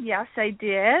RADA. Yes, I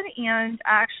did, and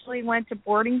actually went to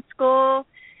boarding school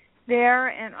there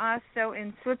and also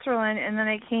in Switzerland, and then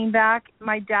I came back.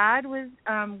 My dad was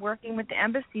working with the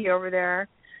embassy over there,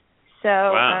 so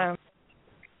wow.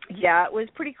 Yeah, it was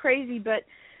pretty crazy, but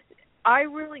I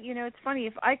really, it's funny,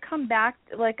 if I come back,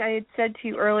 like I had said to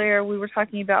you earlier, we were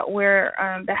talking about where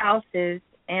the house is,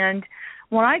 and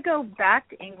when I go back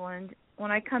to England,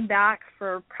 when I come back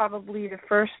for probably the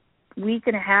first week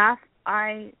and a half,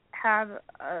 I have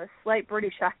a slight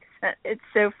British accent. It's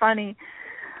so funny.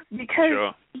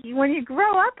 Because when you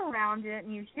grow up around it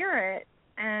and you hear it,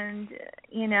 and,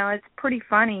 it's pretty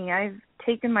funny. I've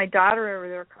taken my daughter over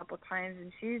there a couple of times,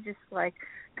 and she's just like,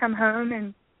 come home,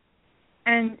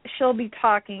 and she'll be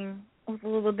talking with a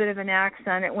little bit of an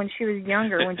accent. When she was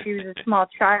younger, when she was a small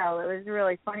child, it was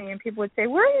really funny. And people would say,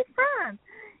 where are you from?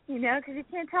 Because you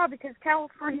can't tell, because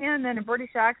California and then a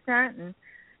British accent. And,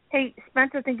 hey,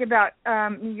 Spencer, think about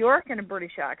New York and a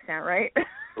British accent, right?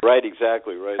 Right,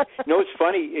 exactly, right. It's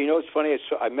funny.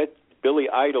 I met Billy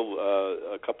Idol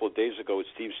a couple of days ago with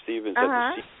Steve Stevens at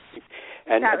the CC.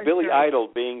 And Billy Idol,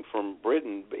 being from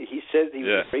Britain, he said he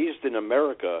was raised in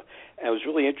America, and it was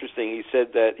really interesting. He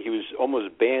said that he was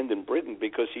almost banned in Britain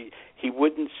because he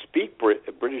wouldn't speak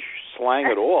British slang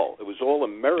at all. It was all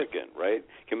American, right?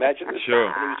 Can you imagine this? Sure.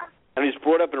 And he was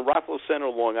brought up in Rockville Center,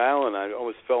 Long Island. I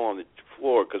almost fell on the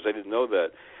floor because I didn't know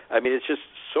that. I mean, it's just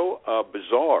so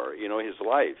bizarre, his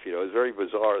life. It's very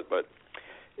bizarre. But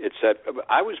it's that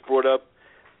I was brought up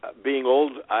being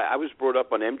old. I was brought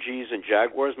up on MGs and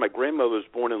Jaguars. My grandmother was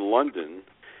born in London,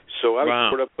 so I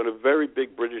was brought up on a very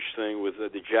big British thing with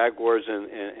the Jaguars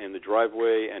and the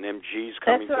driveway and MGs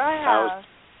coming to the house.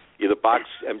 Yeah, the box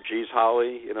MGs,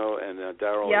 Holly, and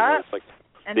Daryl. It's like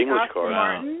and the English car.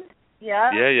 Martin.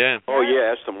 Yeah. Yeah. Oh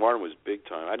yeah, Aston Martin was big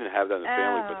time. I didn't have that in the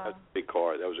family, but that's a big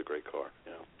car. That was a great car.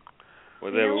 Well,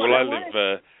 I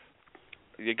live.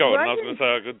 Go on. I was going to say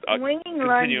I could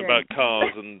continue about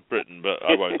cars and Britain, but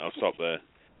I won't. I'll stop there.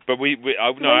 But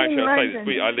I'll say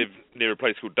this. I live near a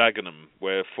place called Dagenham,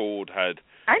 where Ford had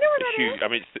I know what that is.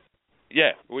 I mean,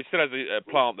 it still has a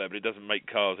plant there, but it doesn't make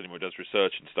cars anymore. It does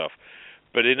research and stuff.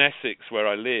 But in Essex, where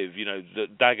I live,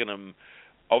 Dagenham.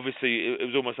 Obviously, it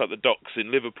was almost like the docks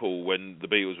in Liverpool when the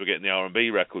Beatles were getting the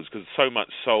R&B records, because so much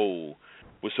soul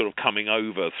was sort of coming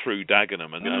over through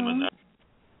Dagenham, and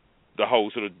the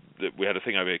whole sort of, we had a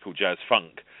thing over here called jazz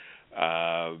funk,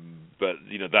 but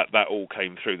that all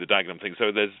came through the Dagenham thing.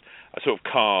 So there's a sort of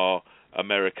car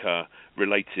America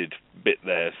related bit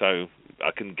there. So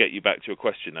I can get you back to your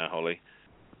question now, Holly.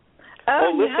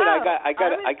 Oh, listen, no. I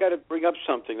got to bring up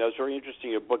something that was very interesting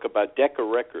in your book about Decca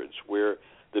Records, where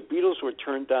the Beatles were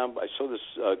turned down. I saw this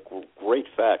great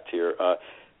fact here.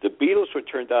 The Beatles were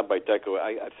turned down by Decca.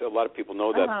 I feel a lot of people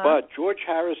know that. But George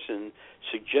Harrison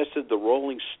suggested the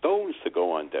Rolling Stones to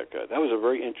go on Decca. That was a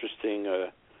very interesting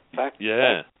fact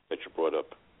that you brought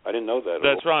up. I didn't know that.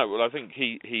 That's right. Well, I think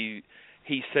he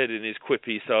he said in his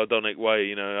quippy, sardonic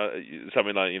way,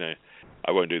 something like,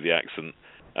 I won't do the accent.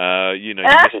 You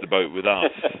missed the boat with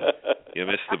us. You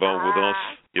missed the boat with us.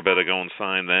 You better go and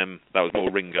sign them. That was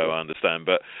more Ringo, I understand.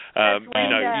 But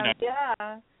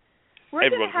yeah.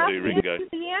 Everyone can do Ringo.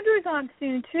 Leandra's on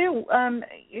soon too,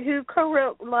 who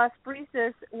co-wrote Las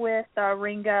Brisas with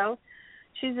Ringo.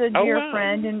 She's a dear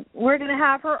friend, and we're going to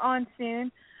have her on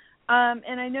soon.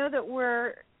 And I know that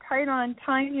we're tight on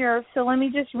time here, so let me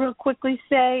just real quickly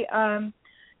say,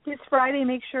 this Friday,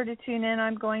 make sure to tune in.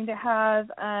 I'm going to have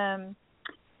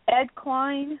Ed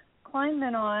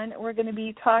Kleinman on. We're going to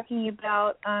be talking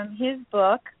about his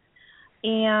book.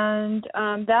 And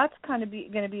that's kind of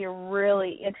going to be a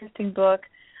really interesting book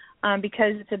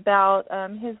because it's about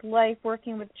his life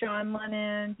working with John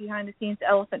Lennon, behind the scenes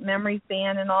Elephant Memories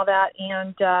Band and all that.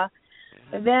 And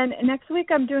then next week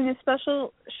I'm doing a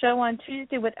special show on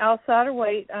Tuesday with Al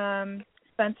Satterwhite,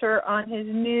 Spencer, on his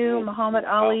new Muhammad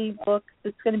Ali book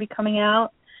that's going to be coming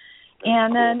out.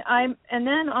 And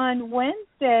then on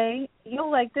Wednesday,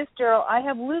 you'll like this, Daryl, I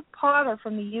have Luke Potter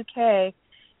from the UK.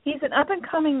 He's an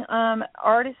up-and-coming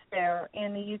artist there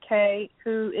in the UK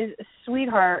who is a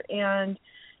sweetheart and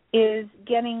is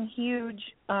getting huge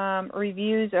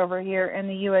reviews over here in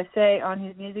the USA on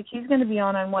his music. He's going to be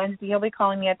on Wednesday. He'll be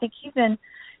calling me. I think he's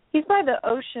by the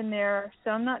ocean there, so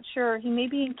I'm not sure. He may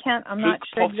be in Kent. I'm not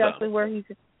sure exactly where he's.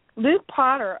 Luke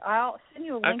Potter. I'll send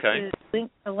you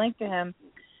a link to him.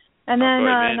 And then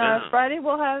on Friday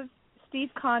we'll have Steve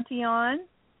Conti on.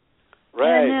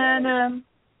 Right. And then.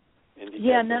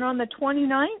 And then on the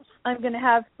 29th, I'm going to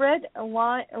have Fred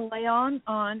Leon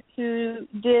on, who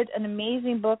did an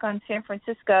amazing book on San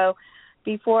Francisco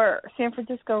before San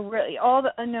Francisco, really, all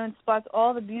the unknown spots,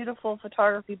 all the beautiful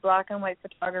photography, black and white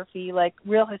photography, like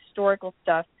real historical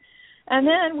stuff. And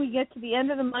then we get to the end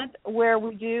of the month where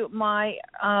we do my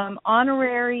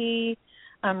honorary,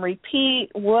 repeat,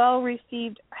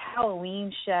 well-received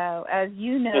Halloween show, as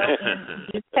you know, in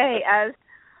the UK, as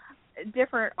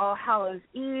different All Hallows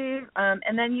Eve,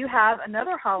 and then you have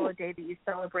another holiday that you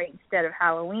celebrate instead of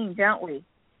Halloween, don't we,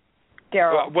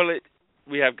 Daryl? Well,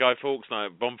 we have Guy Fawkes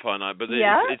Night, Bonfire Night, but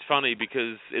it's funny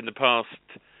because in the past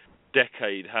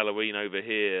decade, Halloween over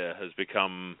here has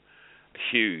become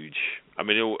huge. I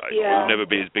mean, it'll never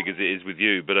be as big as it is with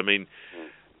you, but I mean,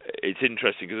 it's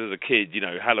interesting because as a kid,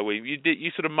 Halloween,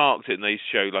 you sort of marked it and they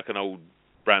show like an old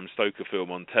Bram Stoker film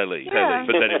on telly,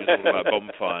 but then it was all about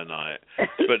Bonfire Night.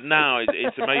 But now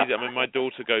it's amazing. I mean, my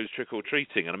daughter goes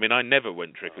trick-or-treating, and I mean, I never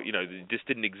went it just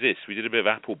didn't exist. We did a bit of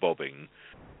apple bobbing,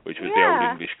 which was the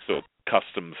old English sort of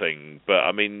custom thing. But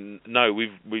I mean, no, we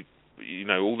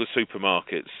all the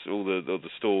supermarkets, all the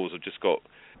stores have just got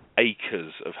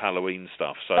acres of Halloween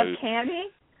stuff. So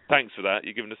candy? Thanks for that.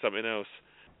 You're giving us something else.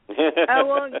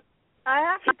 Well, I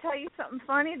have to tell you something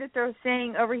funny that they're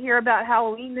saying over here about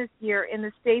Halloween this year in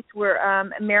the States where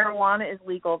marijuana is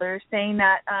legal. They're saying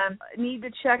that need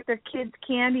to check their kids'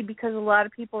 candy because a lot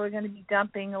of people are going to be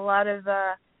dumping a lot of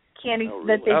candy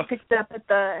that they picked up at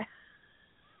the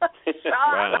shop.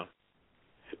 Wow.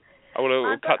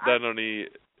 It'll cut down on any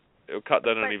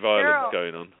violence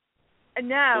going on.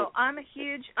 No, I'm a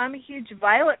huge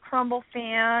Violet Crumble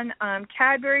fan.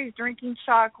 Cadbury's drinking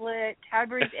chocolate,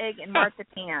 Cadbury's egg, and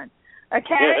marzipan.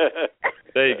 Okay.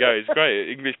 There you go. It's great.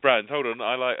 English brands. Hold on.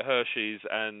 I like Hershey's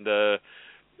and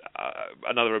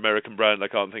another American brand I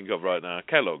can't think of right now.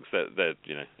 Kellogg's. They're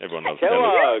everyone loves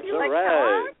Kellogg's. You all like right.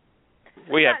 Kellogg's?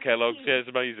 We have Kellogg's. Yeah, it's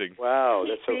amazing. Wow,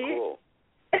 that's so cool.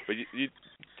 But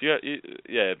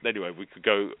anyway, we could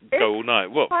go all night.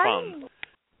 What fun.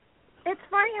 It's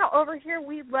funny how over here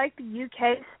we like the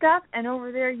UK stuff, and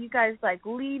over there you guys like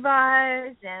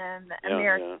Levi's and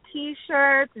American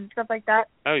T-shirts and stuff like that.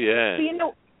 Oh, yeah.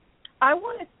 So, I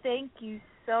want to thank you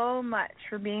so much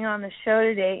for being on the show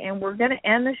today, and we're going to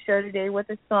end the show today with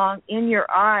a song, In Your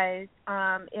Eyes,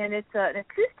 and it's an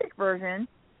acoustic version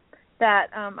that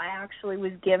I actually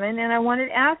was given, and I wanted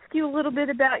to ask you a little bit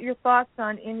about your thoughts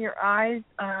on In Your Eyes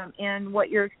and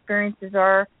what your experiences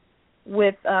are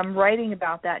with writing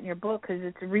about that in your book, because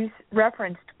it's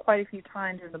referenced quite a few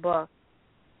times in the book.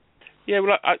 Yeah,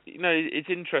 well, it's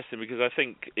interesting because I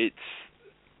think it's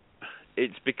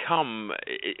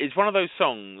one of those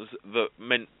songs that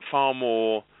meant far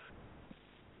more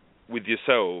with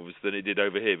yourselves than it did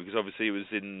over here, because obviously it was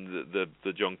in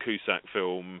the John Cusack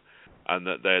film, and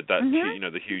that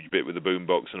the huge bit with the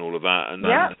boombox and all of that, and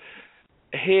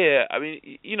here, I mean,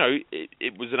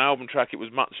 it was an album track. It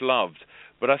was much loved.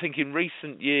 But I think in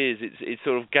recent years, it's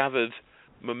sort of gathered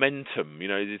momentum.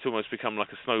 It's almost become like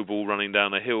a snowball running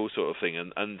down a hill sort of thing.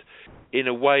 And in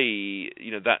a way,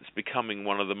 that's becoming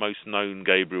one of the most known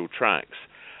Gabriel tracks.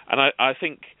 And I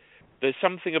think there's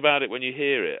something about it when you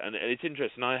hear it, and it's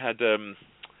interesting. I had a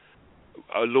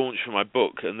launch for my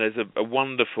book, and there's a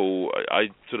wonderful. I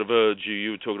sort of urge you.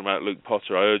 You were talking about Luke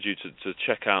Potter. I urge you to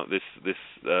check out this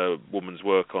woman's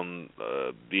work on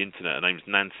the internet. Her name's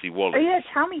Nancy Wallace. Oh yeah,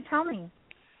 tell me.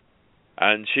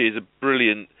 And she is a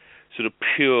brilliant sort of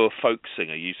pure folk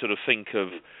singer. You sort of think of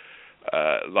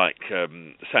like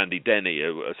Sandy Denny,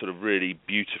 a sort of really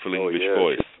beautiful English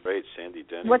voice. Great, Sandy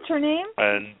Denny. What's her name?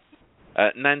 And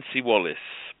Nancy Wallace.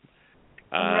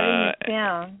 I'm writing it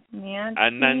down.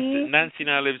 Nancy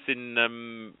now lives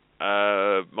in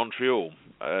Montreal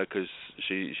because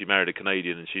she married a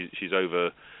Canadian and she's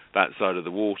over that side of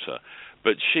the water.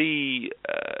 But she,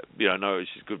 I know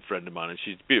she's a good friend of mine, and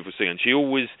she's a beautiful singer. And she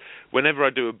always, whenever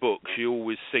I do a book, she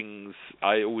always sings.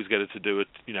 I always get her to do it,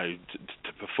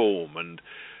 to perform. And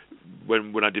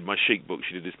when I did my Chic book,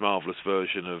 she did this marvelous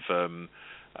version of the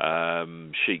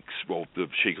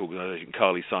Chic organisation,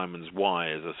 Carly Simon's "Why"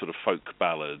 as a sort of folk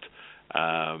ballad.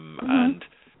 And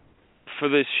for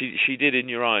this, she did "In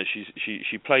Your Eyes."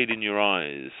 She played "In Your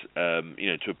Eyes,"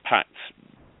 to a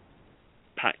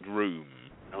packed room.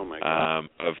 Oh my God.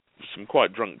 Of some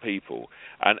quite drunk people,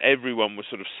 and everyone was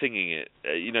sort of singing it.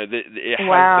 It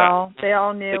wow, they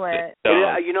all knew it.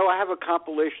 I have a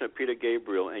compilation of Peter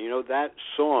Gabriel, and that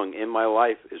song "In My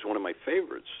Life" is one of my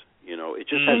favorites. It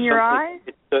just has In Your Eyes.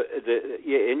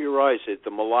 In Your Eyes.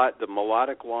 The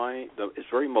melodic line. It's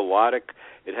very melodic.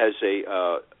 It has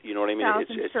a, you know what I mean.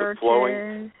 It's a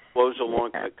flows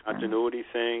along a continuity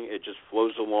thing. It just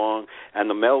flows along, and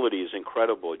the melody is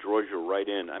incredible. It draws you right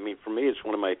in. I mean, for me, it's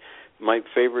one of my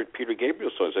favorite Peter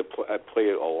Gabriel songs. I play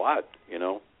it a lot.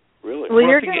 Really. Well,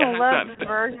 you're gonna love the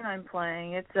version I'm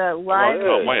playing. It's a live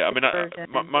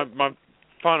version. My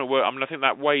final word. I think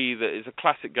that way that is a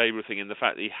classic Gabriel thing in the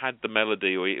fact that he had the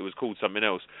melody, or it was called something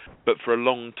else, but for a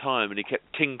long time, and he kept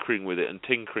tinkering with it.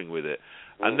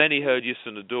 And then he heard "Yes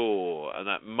and Adore," and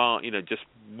that just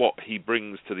what he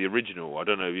brings to the original. I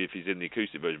don't know if he's in the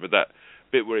acoustic version, but that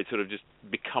bit where it sort of just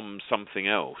becomes something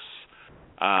else.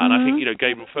 And I think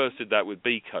Gabriel first did that with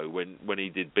Biko when he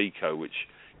did Biko, which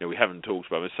we haven't talked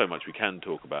about. There's so much we can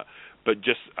talk about, but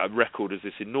just a record is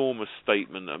this enormous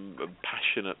statement, a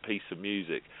passionate piece of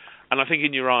music. And I think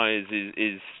 "In Your Eyes"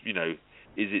 is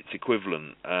its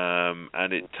equivalent,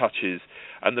 and it touches,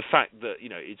 and the fact that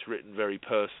it's written very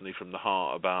personally from the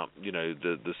heart about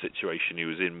the situation he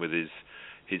was in with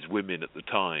his women at the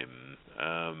time.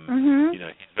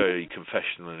 He's very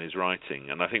confessional in his writing,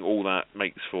 and I think all that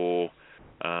makes for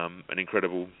an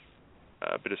incredible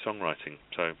bit of songwriting.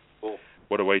 So, cool.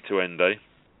 What a way to end, eh?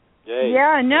 Yay.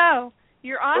 Yeah, no.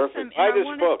 You're awesome. Perfect. Buy this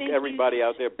book, everybody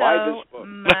out there. Buy this book.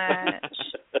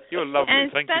 Much. You're lovely.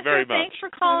 And Thank Spencer, you very much. Thanks for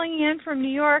calling in from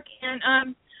New York.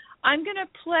 And I'm gonna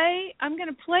play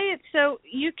it so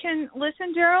you can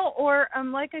listen, Daryl. Or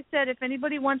like I said, if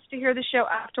anybody wants to hear the show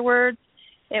afterwards,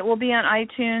 it will be on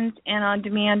iTunes and on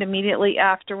demand immediately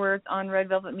afterwards on Red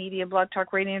Velvet Media, Blog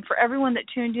Talk Radio. And for everyone that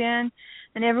tuned in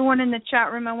and everyone in the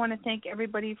chat room, I want to thank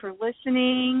everybody for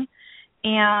listening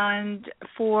and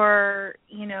for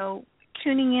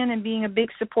tuning in and being a big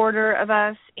supporter of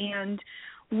us. And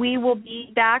we will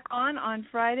be back on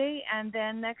Friday, and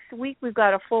then next week we've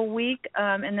got a full week,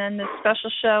 and then the special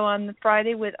show on the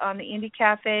Friday on the Indie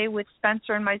Cafe with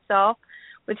Spencer and myself,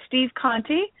 with Steve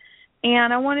Conti.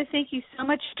 And I want to thank you so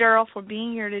much, Daryl, for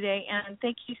being here today, and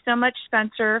thank you so much,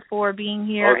 Spencer, for being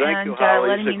here thank you, Holly.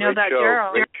 letting me know about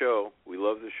Daryl. Great show. We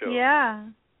love the show. Yeah.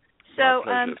 So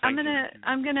I'm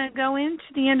gonna go into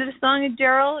the end of the song. And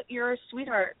Daryl, you're a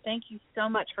sweetheart. Thank you so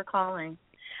much for calling.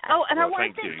 Oh, and I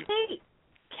want to thank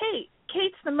Kate.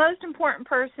 Kate's the most important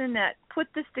person that put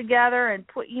this together and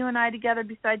put you and I together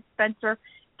besides Spencer.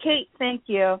 Kate, thank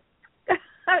you.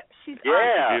 She's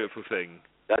awesome. A beautiful thing.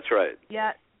 That's right.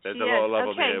 Yeah. There's a lot of love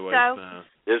on the airwaves now.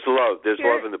 There's love. There's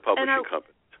love in the publishing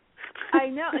company. I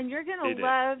know, and you're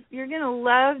gonna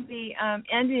love the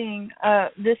ending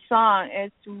this song.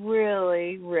 It's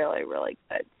really, really, really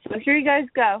good. So here you guys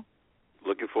go.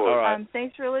 Looking forward. All right.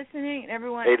 Thanks for listening, and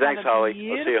everyone. Hey, thanks, have a Holly.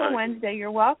 beautiful Wednesday.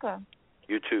 You're welcome.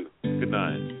 You too. Good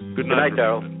night. Good night,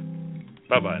 Daryl.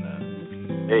 Bye-bye now.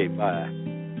 Hey, bye.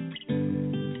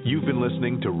 You've been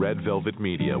listening to Red Velvet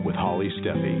Media with Holly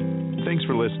Stephey. Thanks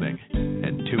for listening,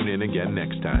 and tune in again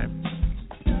next time.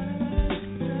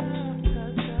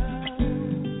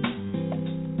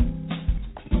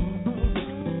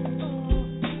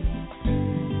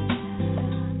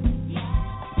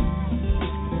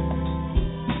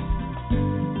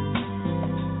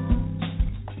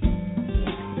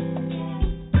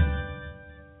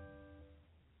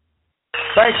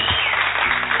 Thanks.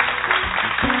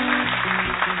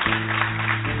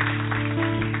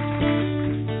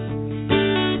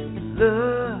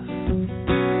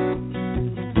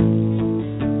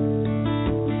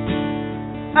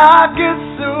 I get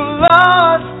so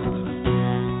lost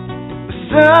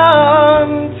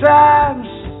sometimes.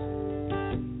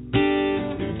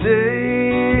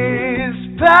 Days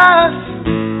pass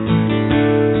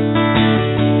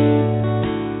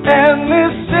and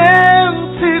this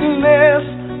emptiness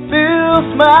fills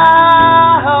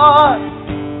my heart.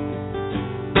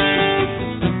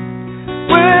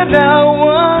 When I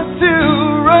want to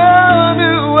run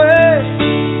away,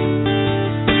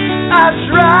 I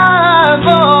drive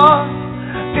on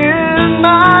in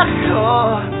my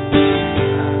car.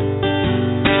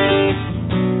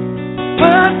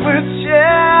 But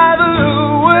whichever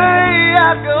way I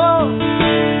go,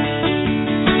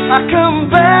 I come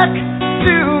back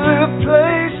to the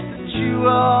place that you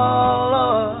all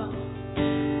are.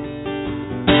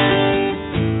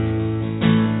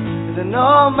 And then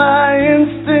all my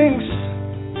instincts,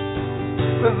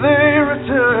 well, they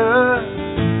return,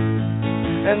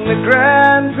 and the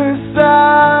grand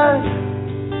facade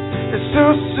is so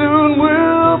soon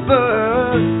will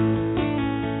burn.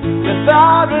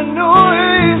 Without a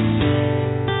noise,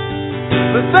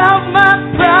 without my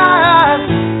pride,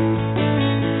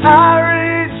 I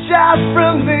reach out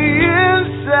from the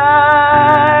inside.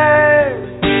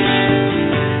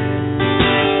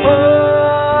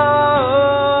 Oh,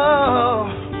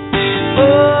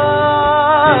 oh,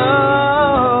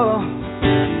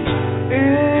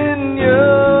 in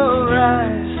your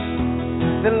eyes,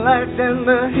 the light and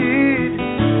the heat,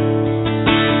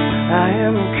 I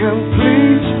am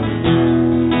complete.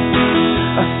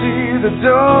 I see the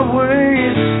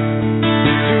doorways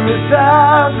to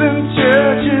 1,000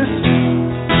 churches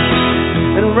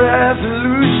and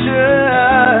resolution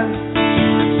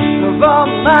of all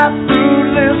my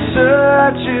fruitless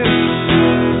searches.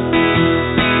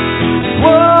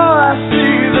 Whoa, I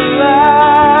see the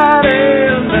light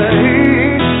and the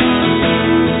heat.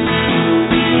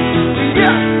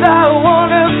 Yes, I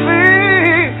wanna be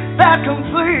that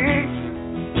complete.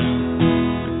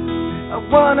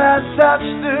 When I touch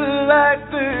the light,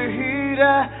 the heat I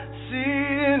see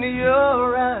in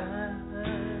your eyes.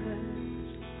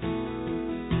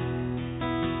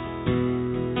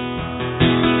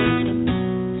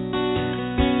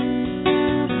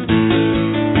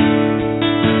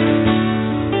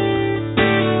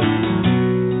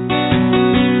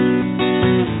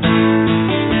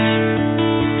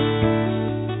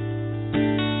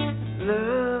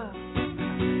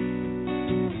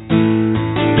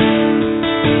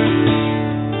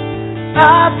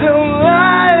 I don't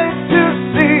like to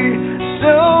see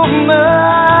so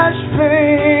much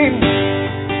pain,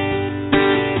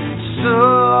 so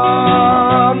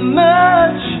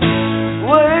much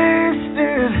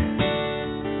wasted,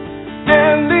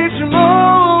 and each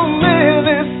moment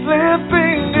is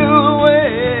slipping away.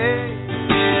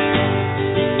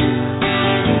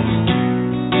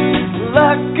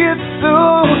 Like it's so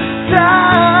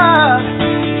tired,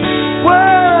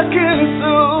 working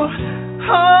so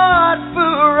hard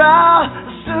for our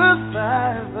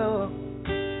survival.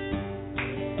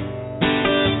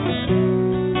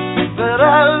 But I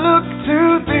look to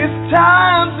these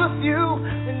times with you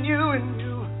and you and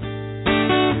you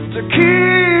to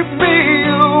keep me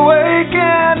awake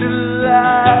and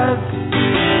alive.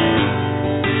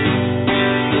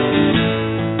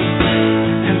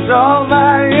 And all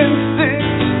my instincts,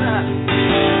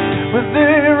 when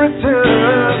they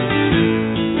return,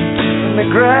 and the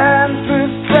grand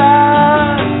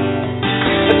facade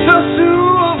so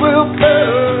soon will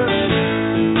burn.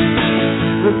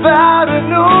 Without a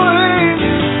noise,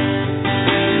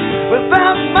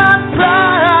 without my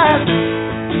pride,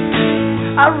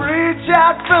 I reach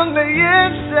out from the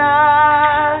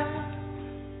inside.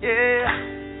 Yeah.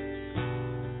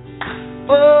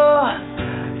 Oh,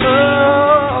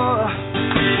 oh,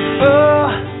 oh,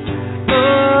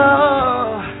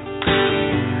 oh.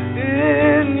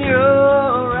 In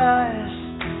your eyes,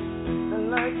 the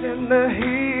light and the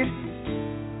heat,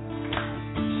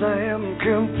 I am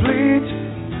complete.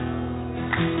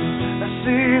 I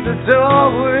see the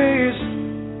doorways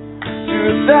to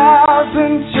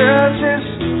 1,000 churches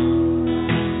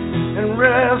and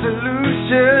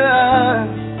resolution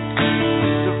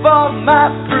of all my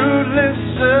fruitless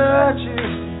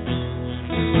searches.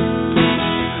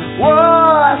 Whoa,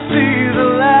 I see the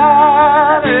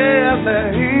light and the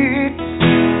heat.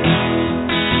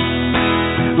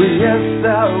 Well, yes, I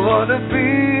wanna be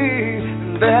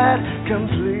that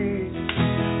complete.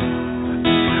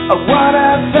 I wanna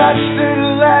touch the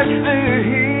light, the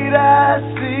heat I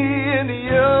see in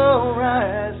your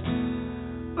eyes.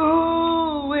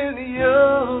 Ooh, in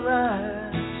your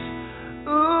eyes.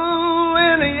 Ooh,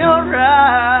 in your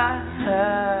eyes.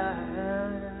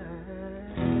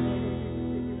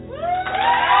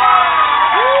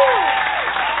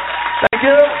 Thank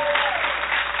you.